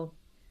so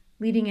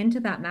leading into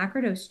that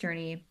macrodose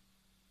journey,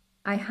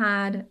 I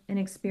had an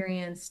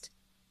experienced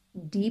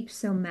deep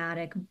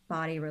somatic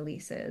body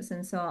releases.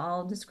 And so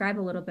I'll describe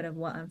a little bit of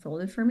what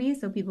unfolded for me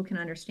so people can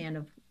understand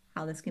of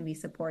how this can be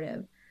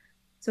supportive.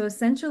 So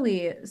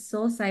essentially,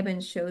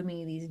 psilocybin showed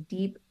me these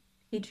deep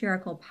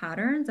patriarchal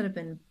patterns that have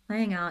been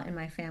playing out in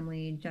my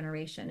family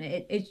generation.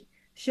 It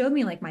showed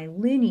me like my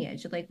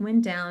lineage, it like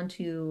went down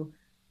to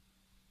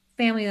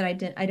family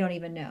that I don't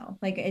even know.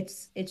 Like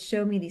it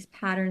showed me these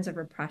patterns of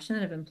repression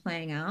that have been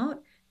playing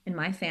out in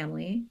my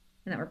family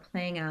and that were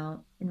playing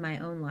out in my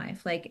own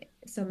life. Like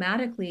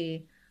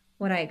somatically,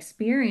 what I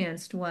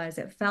experienced was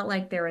it felt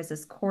like there was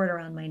this cord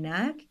around my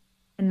neck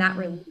and that Mm,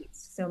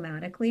 released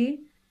somatically.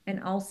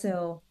 And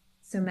also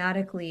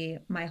somatically,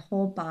 my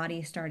whole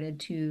body started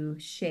to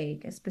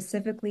shake,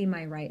 specifically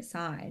my right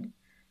side.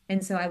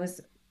 And so I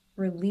was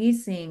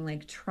releasing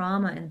like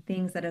trauma and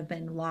things that have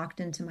been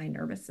locked into my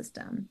nervous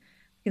system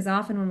because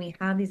often when we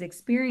have these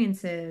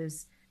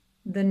experiences,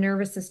 the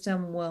nervous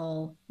system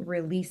will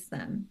release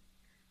them.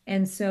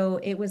 And so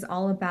it was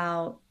all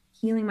about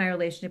healing my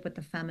relationship with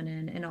the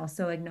feminine and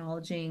also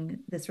acknowledging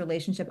this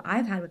relationship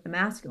I've had with the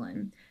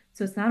masculine.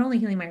 So it's not only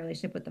healing my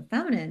relationship with the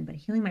feminine, but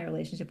healing my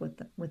relationship with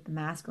the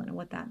masculine and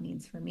what that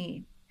means for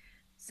me.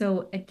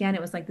 So again,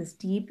 it was like this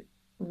deep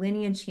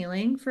lineage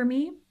healing for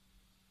me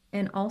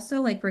and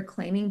also like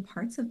reclaiming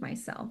parts of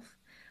myself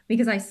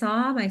because I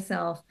saw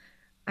myself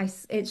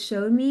it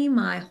showed me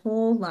my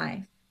whole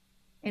life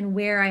and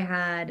where I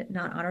had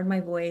not honored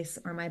my voice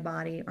or my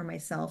body or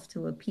myself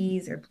to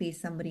appease or please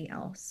somebody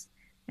else.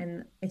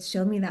 And it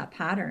showed me that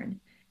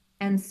pattern.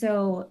 And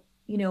so,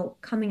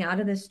 coming out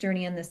of this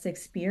journey and this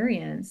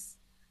experience,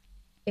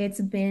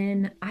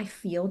 I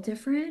feel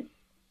different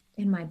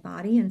in my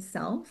body and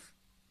self.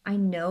 I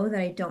know that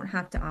I don't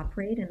have to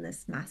operate in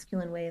this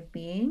masculine way of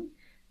being.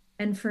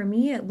 And for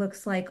me, it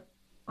looks like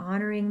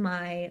honoring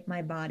my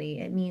body.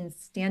 It means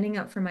standing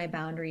up for my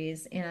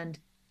boundaries and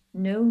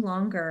no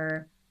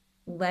longer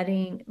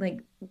letting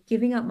like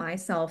giving up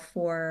myself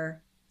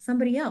for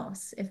somebody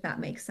else, if that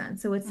makes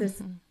sense. So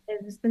mm-hmm.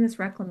 it's been this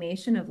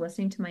reclamation of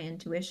listening to my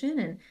intuition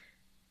and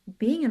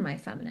being in my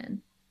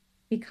feminine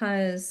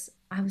because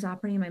I was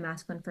operating in my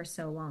masculine for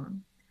so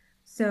long.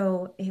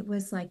 So it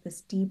was like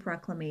this deep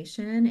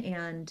reclamation,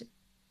 and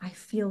I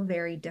feel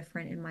very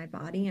different in my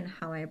body and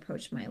how I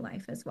approach my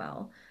life as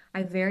well.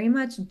 I very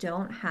much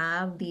don't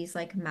have these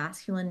like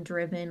masculine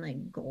driven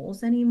like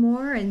goals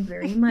anymore, and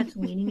very much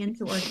leaning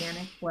into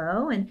organic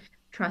flow and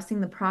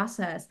trusting the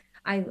process.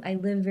 I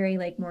live very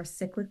like more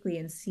cyclically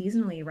and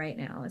seasonally right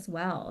now as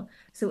well.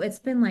 So it's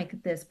been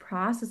like this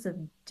process of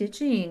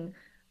ditching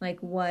like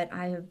what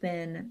I have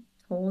been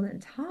told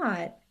and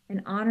taught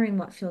and honoring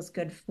what feels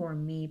good for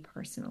me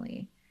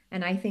personally.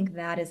 And I think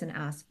that is an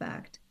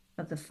aspect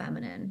of the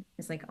feminine,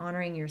 is like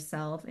honoring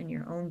yourself and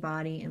your own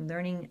body and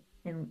learning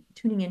and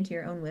tuning into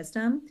your own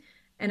wisdom.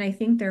 And I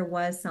think there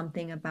was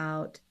something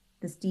about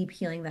this deep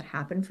healing that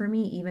happened for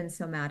me, even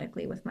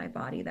somatically with my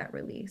body, that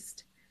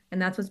released.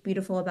 And that's what's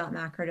beautiful about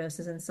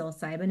macrodoses and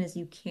psilocybin is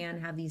you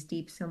can have these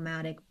deep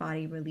somatic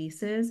body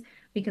releases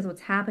because what's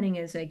happening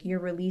is like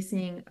you're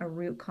releasing a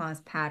root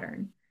cause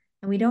pattern.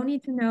 And we don't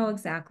need to know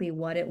exactly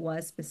what it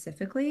was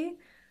specifically,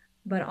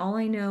 but all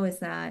I know is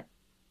that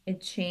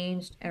it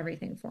changed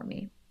everything for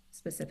me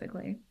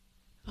specifically.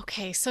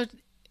 Okay, so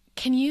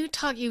can you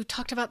talk? You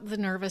talked about the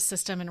nervous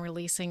system and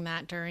releasing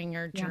that during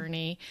your Yeah.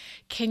 journey.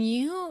 Can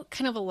you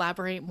kind of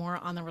elaborate more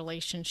on the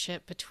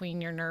relationship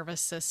between your nervous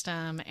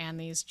system and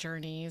these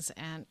journeys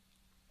and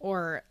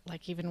or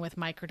like even with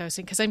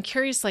microdosing? Because I'm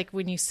curious, like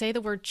when you say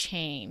the word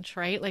change,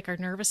 right? Like our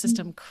nervous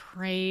system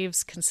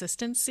craves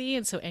consistency,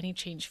 and so any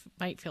change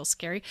might feel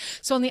scary.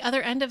 So on the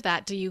other end of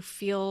that, do you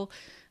feel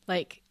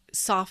like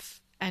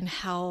soft and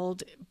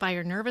held by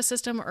your nervous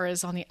system, or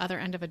is on the other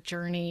end of a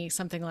journey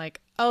something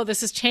like, oh,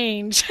 this is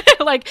change?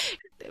 Like,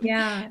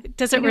 Yeah.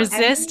 does it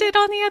resist it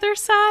on the other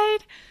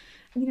side?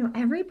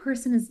 Every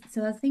person is,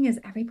 so the thing is,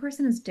 every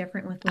person is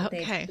different with what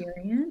they Okay.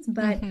 experience,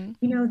 but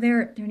Mm-hmm.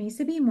 there needs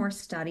to be more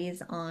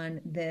studies on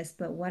this.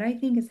 But what I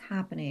think is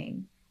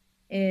happening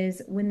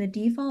is when the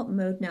default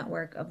mode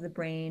network of the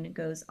brain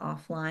goes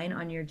offline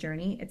on your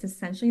journey, it's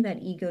essentially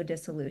that ego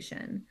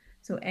dissolution.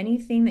 So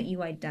anything that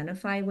you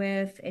identify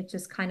with, it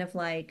just kind of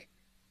like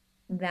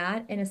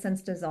that in a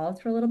sense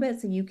dissolves for a little bit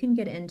so you can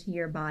get into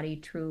your body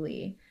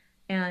truly.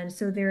 And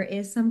so there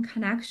is some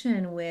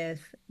connection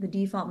with the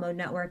default mode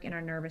network in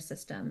our nervous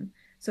system.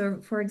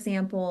 So, for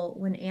example,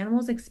 when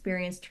animals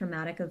experience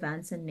traumatic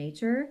events in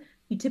nature,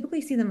 you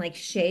typically see them like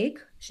shake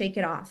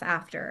it off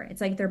after.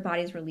 It's like their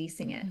body's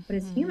releasing it. But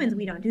as humans,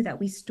 we don't do that.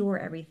 We store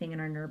everything in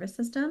our nervous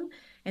system,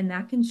 and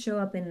that can show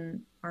up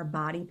in our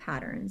body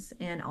patterns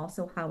and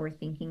also how we're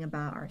thinking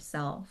about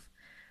ourselves.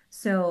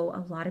 So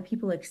a lot of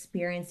people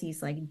experience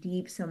these like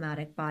deep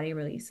somatic body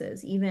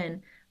releases.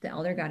 Even the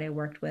elder guide I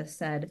worked with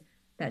said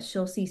that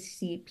she'll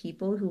see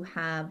people who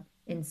have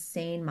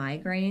insane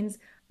migraines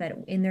that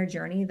in their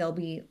journey they'll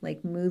be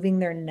like moving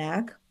their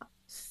neck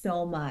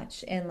so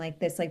much and like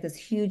this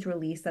huge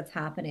release that's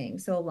happening.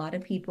 So a lot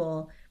of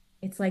people,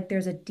 it's like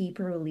there's a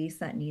deeper release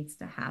that needs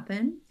to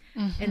happen.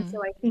 And Mm-hmm. so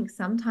I think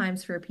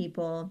sometimes for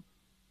people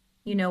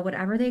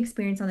whatever they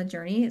experience on the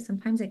journey,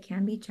 sometimes it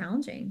can be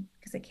challenging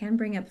because it can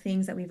bring up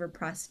things that we've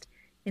repressed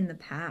in the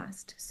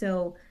past.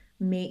 So,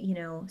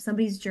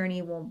 somebody's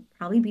journey will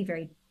probably be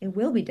it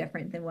will be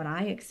different than what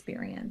I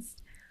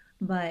experienced.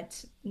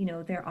 But,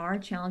 there are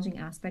challenging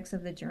aspects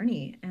of the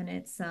journey, and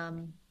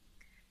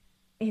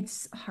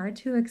it's hard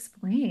to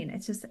explain.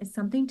 It's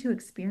something to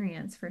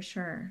experience for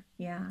sure.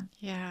 Yeah.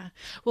 Yeah.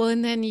 Well,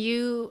 and then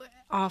you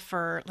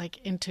offer like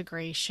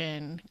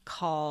integration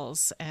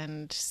calls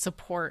and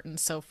support and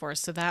so forth.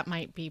 So that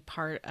might be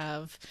part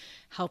of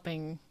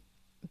helping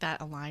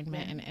that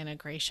alignment Yeah. and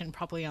integration,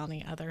 probably on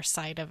the other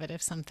side of it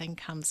if something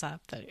comes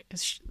up that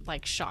is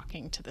like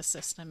shocking to the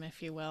system,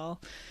 if you will.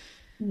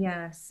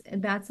 Yes,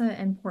 that's an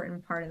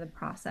important part of the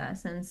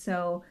process. And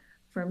so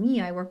for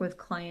me, I work with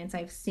clients.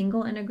 I have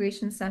single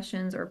integration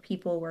sessions, or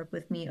people work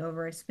with me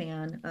over a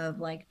span of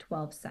like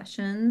 12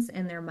 sessions,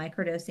 and they're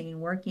microdosing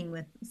and working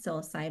with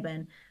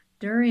psilocybin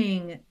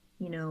during,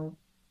 you know,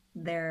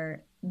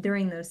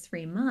 during those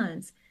 3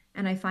 months.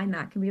 And I find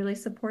that can be really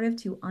supportive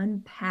to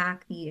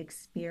unpack the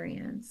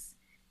experience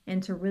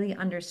and to really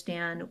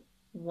understand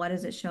what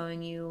is it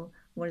showing you,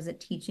 what is it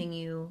teaching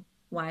you,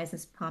 why is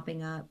this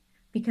popping up?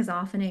 Because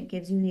often it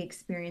gives you the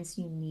experience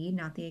you need,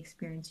 not the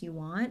experience you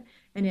want.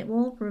 And it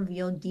will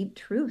reveal deep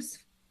truths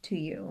to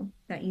you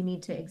that you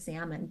need to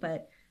examine.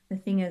 But the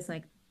thing is,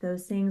 like,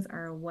 those things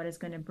are what is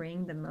going to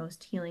bring the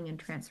most healing and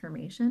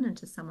transformation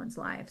into someone's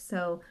life.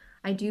 So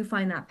I do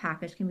find that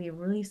package can be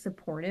really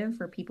supportive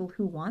for people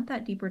who want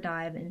that deeper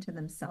dive into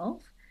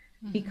themselves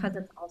because Mm-hmm.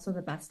 it's also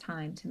the best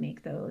time to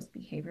make those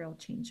behavioral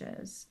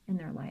changes in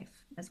their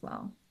life as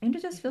well. And to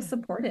just feel Yeah.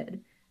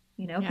 supported,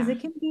 because Yeah.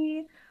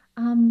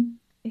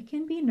 it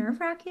can be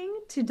nerve-wracking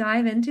to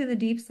dive into the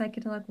deep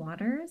psychedelic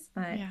waters,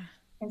 but Yeah.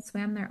 I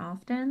swam there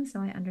often, so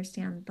I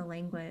understand the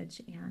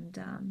language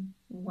and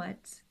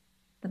what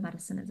the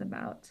medicine is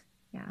about.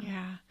 Yeah.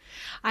 Yeah.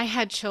 I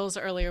had chills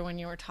earlier when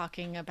you were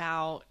talking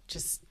about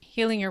just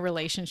healing your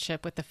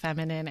relationship with the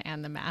feminine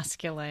and the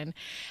masculine.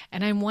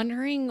 And I'm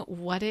wondering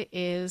what it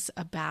is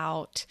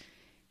about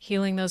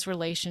healing those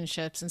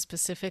relationships and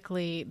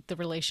specifically the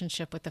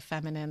relationship with the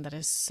feminine that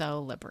is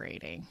so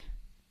liberating.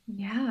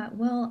 Yeah,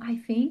 well, I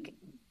think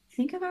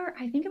of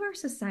our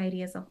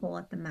society as a whole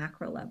at the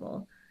macro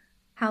level,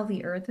 how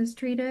the earth is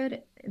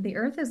treated. The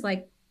earth is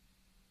like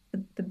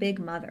the big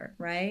mother,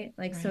 right?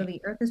 Like so Right.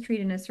 the earth is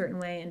treated in a certain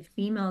way and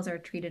females are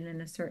treated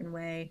in a certain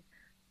way.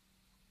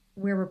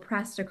 We're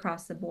repressed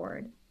across the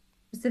board.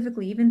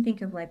 Specifically, even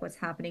think of like what's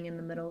happening in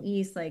the Middle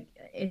East, like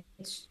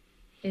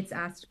it's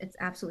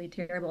absolutely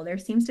terrible. There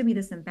seems to be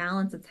this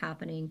imbalance that's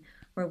happening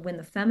where when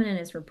the feminine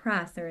is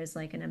repressed, there is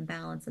like an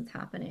imbalance that's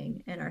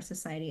happening in our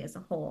society as a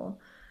whole.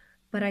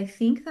 But I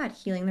think that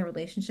healing the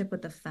relationship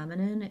with the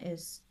feminine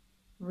is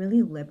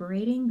really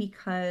liberating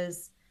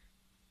because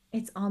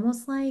it's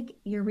almost like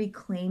you're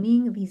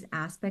reclaiming these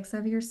aspects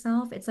of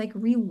yourself. It's like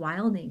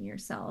rewilding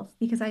yourself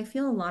because I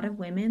feel a lot of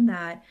women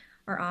that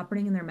are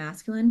operating in their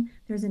masculine,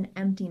 there's an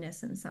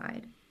emptiness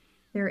inside.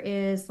 There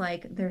is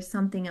like, there's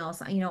something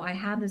else. You know, I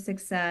have the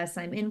success,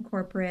 I'm in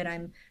corporate,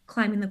 I'm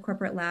climbing the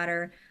corporate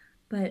ladder,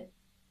 but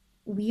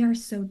we are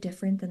so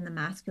different than the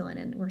masculine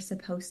and we're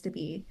supposed to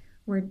be.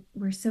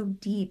 We're so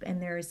deep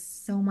and there's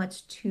so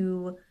much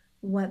to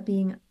what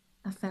being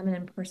a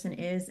feminine person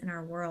is in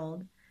our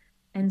world.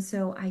 And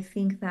so I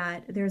think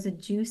that there's a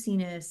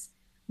juiciness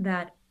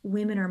that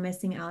women are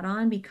missing out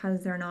on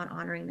because they're not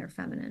honoring their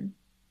feminine.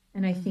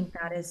 And I think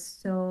that is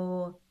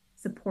so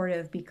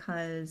supportive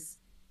because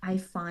I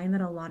find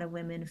that a lot of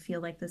women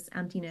feel like this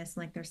emptiness,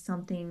 like there's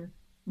something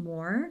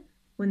more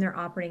when they're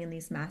operating in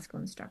these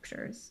masculine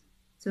structures.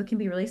 So it can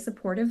be really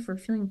supportive for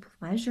feeling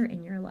pleasure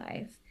in your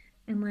life.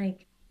 And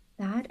like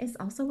that is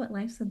also what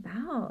life's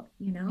about,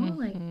 you know?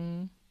 Like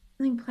Mm-hmm.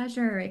 feeling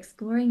pleasure,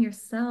 exploring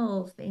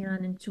yourself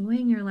and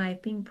enjoying your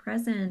life, being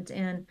present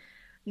and,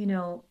 you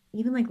know,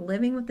 even like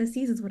living with the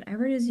seasons,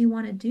 whatever it is you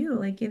want to do,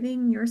 like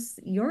giving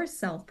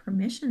yourself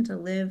permission to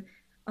live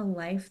a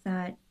life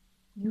that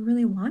you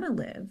really want to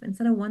live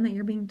instead of one that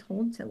you're being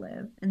told to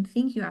live and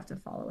think you have to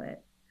follow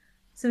it.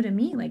 So to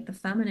me, like the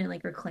feminine,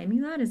 like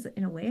reclaiming that is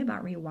in a way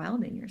about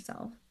rewilding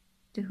yourself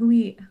to who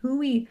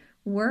we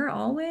were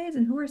always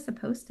and who we're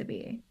supposed to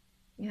be.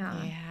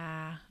 Yeah.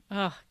 Yeah.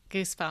 Oh,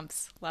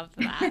 goosebumps. Love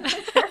that.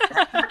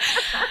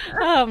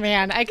 Oh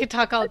man, I could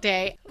talk all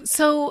day.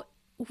 So,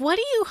 what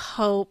do you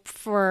hope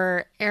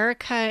for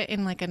Erica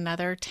in like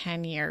another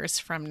 10 years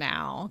from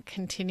now,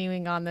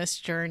 continuing on this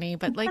journey,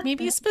 but like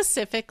maybe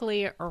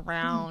specifically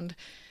around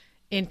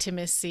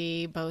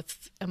intimacy,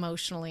 both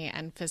emotionally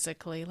and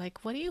physically?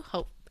 Like, what do you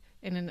hope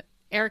in an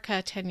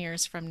Erica 10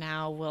 years from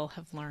now will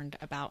have learned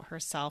about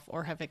herself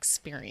or have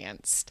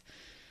experienced?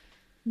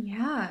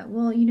 Yeah,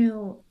 well, you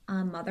know,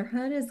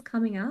 motherhood is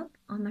coming up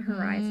on the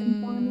horizon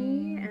for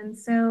me. Mm, And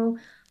so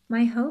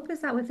my hope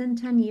is that within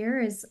 10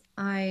 years,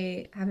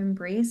 I have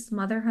embraced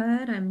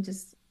motherhood. I'm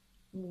just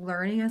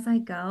learning as I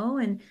go,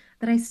 and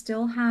that I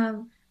still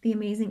have the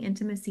amazing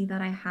intimacy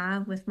that I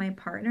have with my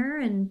partner,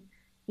 and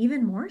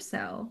even more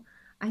so.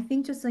 I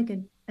think just like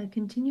a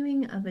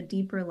continuing of a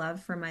deeper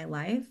love for my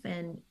life.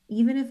 And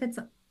even if it's,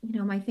 you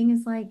know, my thing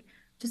is like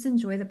just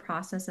enjoy the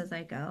process as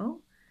I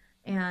go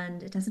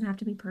and it doesn't have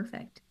to be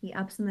perfect. The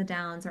ups and the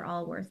downs are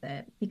all worth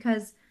it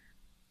because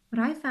what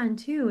I found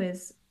too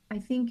is I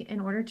think in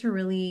order to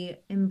really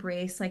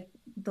embrace like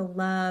the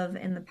love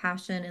and the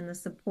passion and the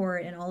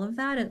support and all of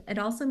that, it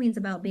also means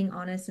about being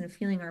honest and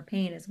feeling our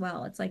pain as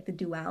well. It's like the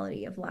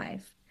duality of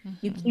life.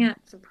 You mhm. can't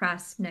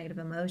suppress negative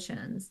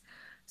emotions.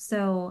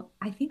 So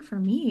I think for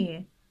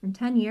me, in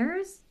 10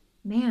 years,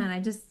 man, I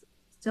just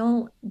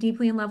still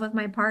deeply in love with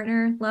my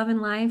partner, love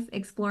in life,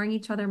 exploring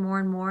each other more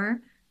and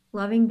more,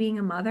 loving being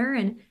a mother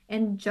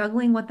and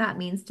juggling what that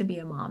means to be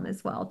a mom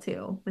as well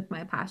too, with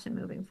my passion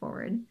moving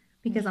forward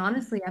because Yeah.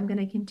 honestly, I'm going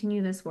to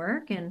continue this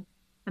work and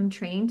I'm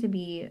trained to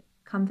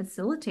become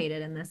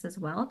facilitated in this as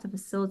well to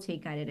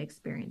facilitate guided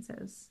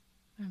experiences.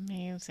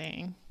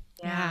 Amazing.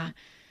 Yeah. Yeah.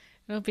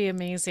 It'll be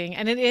amazing.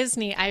 And it is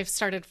neat. I've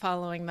started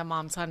following the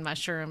Moms on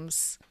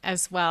Mushrooms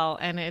as well.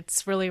 And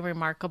it's really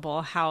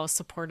remarkable how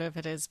supportive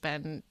it has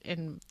been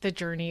in the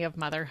journey of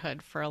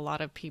motherhood for a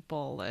lot of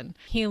people and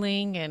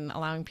healing and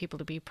allowing people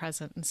to be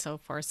present and so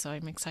forth. So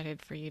I'm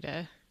excited for you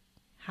to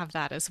have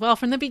that as well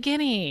from the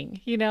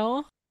beginning, you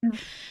know? Yeah,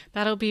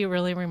 That'll be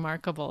really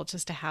remarkable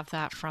just to have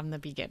that from the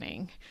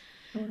beginning.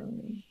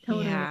 totally.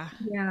 Totally. Yeah.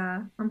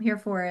 Yeah, I'm here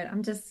for it.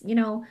 I'm just, you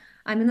know,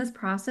 I'm in this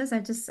process. I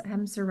just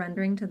am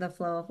surrendering to the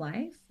flow of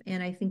life.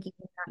 And I think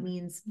even that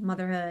means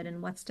motherhood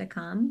and what's to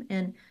come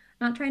and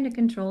not trying to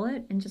control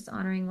it and just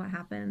honoring what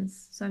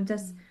happens. So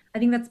I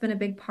think that's been a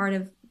big part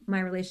of my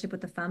relationship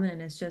with the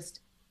feminine is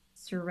just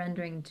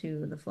surrendering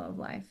to the flow of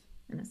life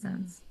in a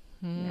sense.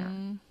 Yeah.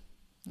 Hmm.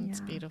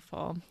 That's Yeah.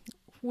 beautiful.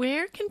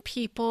 Where can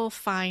people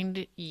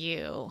find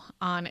you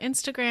on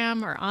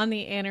Instagram or on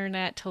the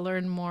internet to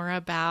learn more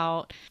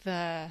about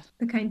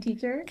The kind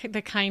teacher.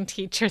 the kind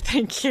teacher?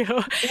 Thank you,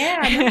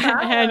 Yeah, no and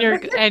problem.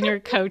 your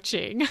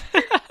coaching.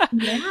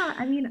 Yeah,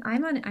 I mean,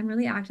 I'm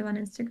really active on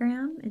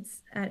Instagram.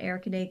 It's at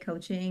Ericka Day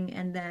Coaching,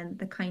 and then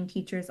the Kind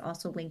Teacher is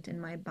also linked in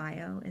my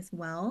bio as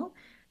well.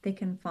 They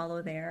can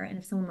follow there, and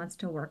if someone wants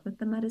to work with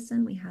the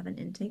medicine, we have an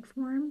intake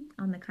form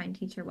on the Kind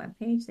Teacher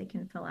webpage they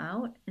can fill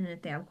out, and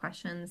if they have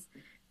questions,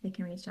 they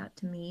can reach out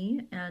to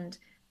me. And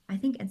I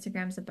think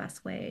Instagram is the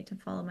best way to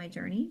follow my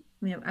journey.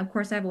 I mean, of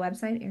course, I have a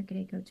website, Ericka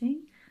Day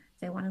Coaching, if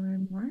they want to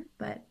learn more,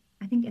 but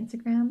I think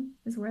Instagram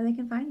is where they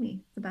can find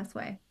me. It's the best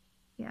way.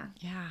 Yeah.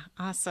 Yeah,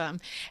 awesome.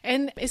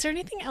 And is there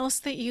anything else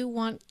that you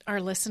want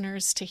our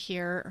listeners to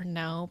hear or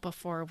know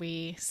before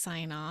we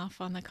sign off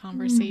on the Mm.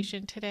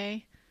 conversation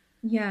today?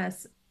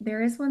 Yes,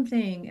 there is one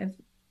thing. If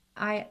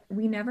I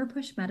we never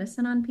push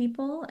medicine on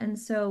people, and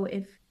so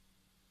if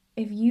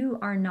you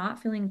are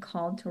not feeling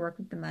called to work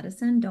with the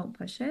medicine, don't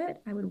push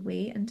it. I would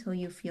wait until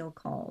you feel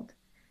called.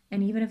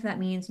 And even if that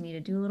means you need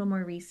to do a little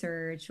more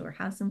research or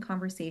have some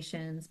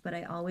conversations, but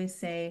I always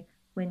say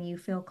when you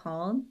feel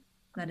called,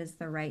 that is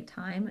the right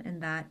time,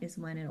 and that is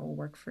when it will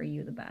work for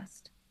you the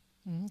best.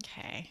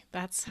 Okay,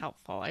 that's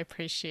helpful. I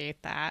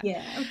appreciate that.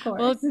 Yeah, of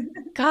Well, course.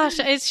 gosh,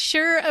 I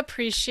sure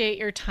appreciate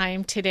your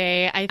time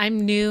today.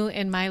 I'm new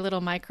in my little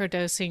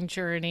microdosing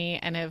journey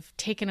and have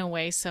taken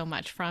away so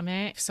much from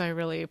it. So I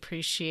really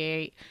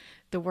appreciate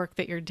the work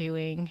that you're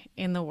doing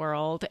in the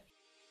world.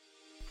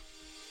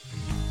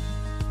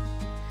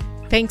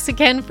 Thanks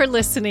again for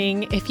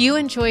listening. If you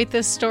enjoyed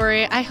this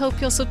story, I hope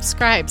you'll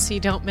subscribe so you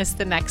don't miss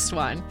the next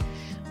one.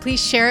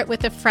 Please share it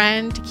with a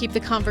friend to keep the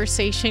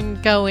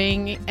conversation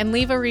going and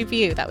leave a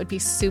review. That would be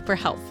super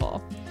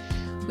helpful.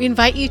 We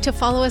invite you to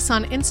follow us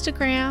on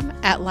Instagram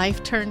at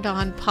Life Turned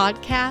On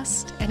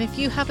Podcast. And if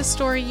you have a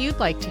story you'd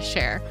like to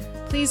share,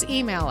 please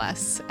email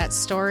us at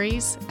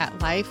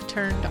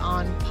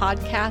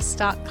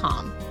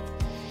stories@lifeturnedonpodcast.com.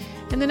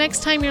 And the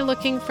next time you're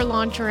looking for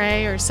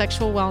lingerie or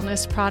sexual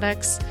wellness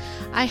products,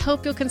 I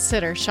hope you'll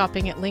consider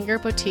shopping at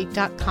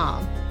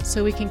lingerboutique.com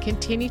so we can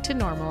continue to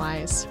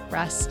normalize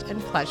rest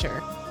and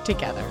pleasure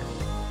together.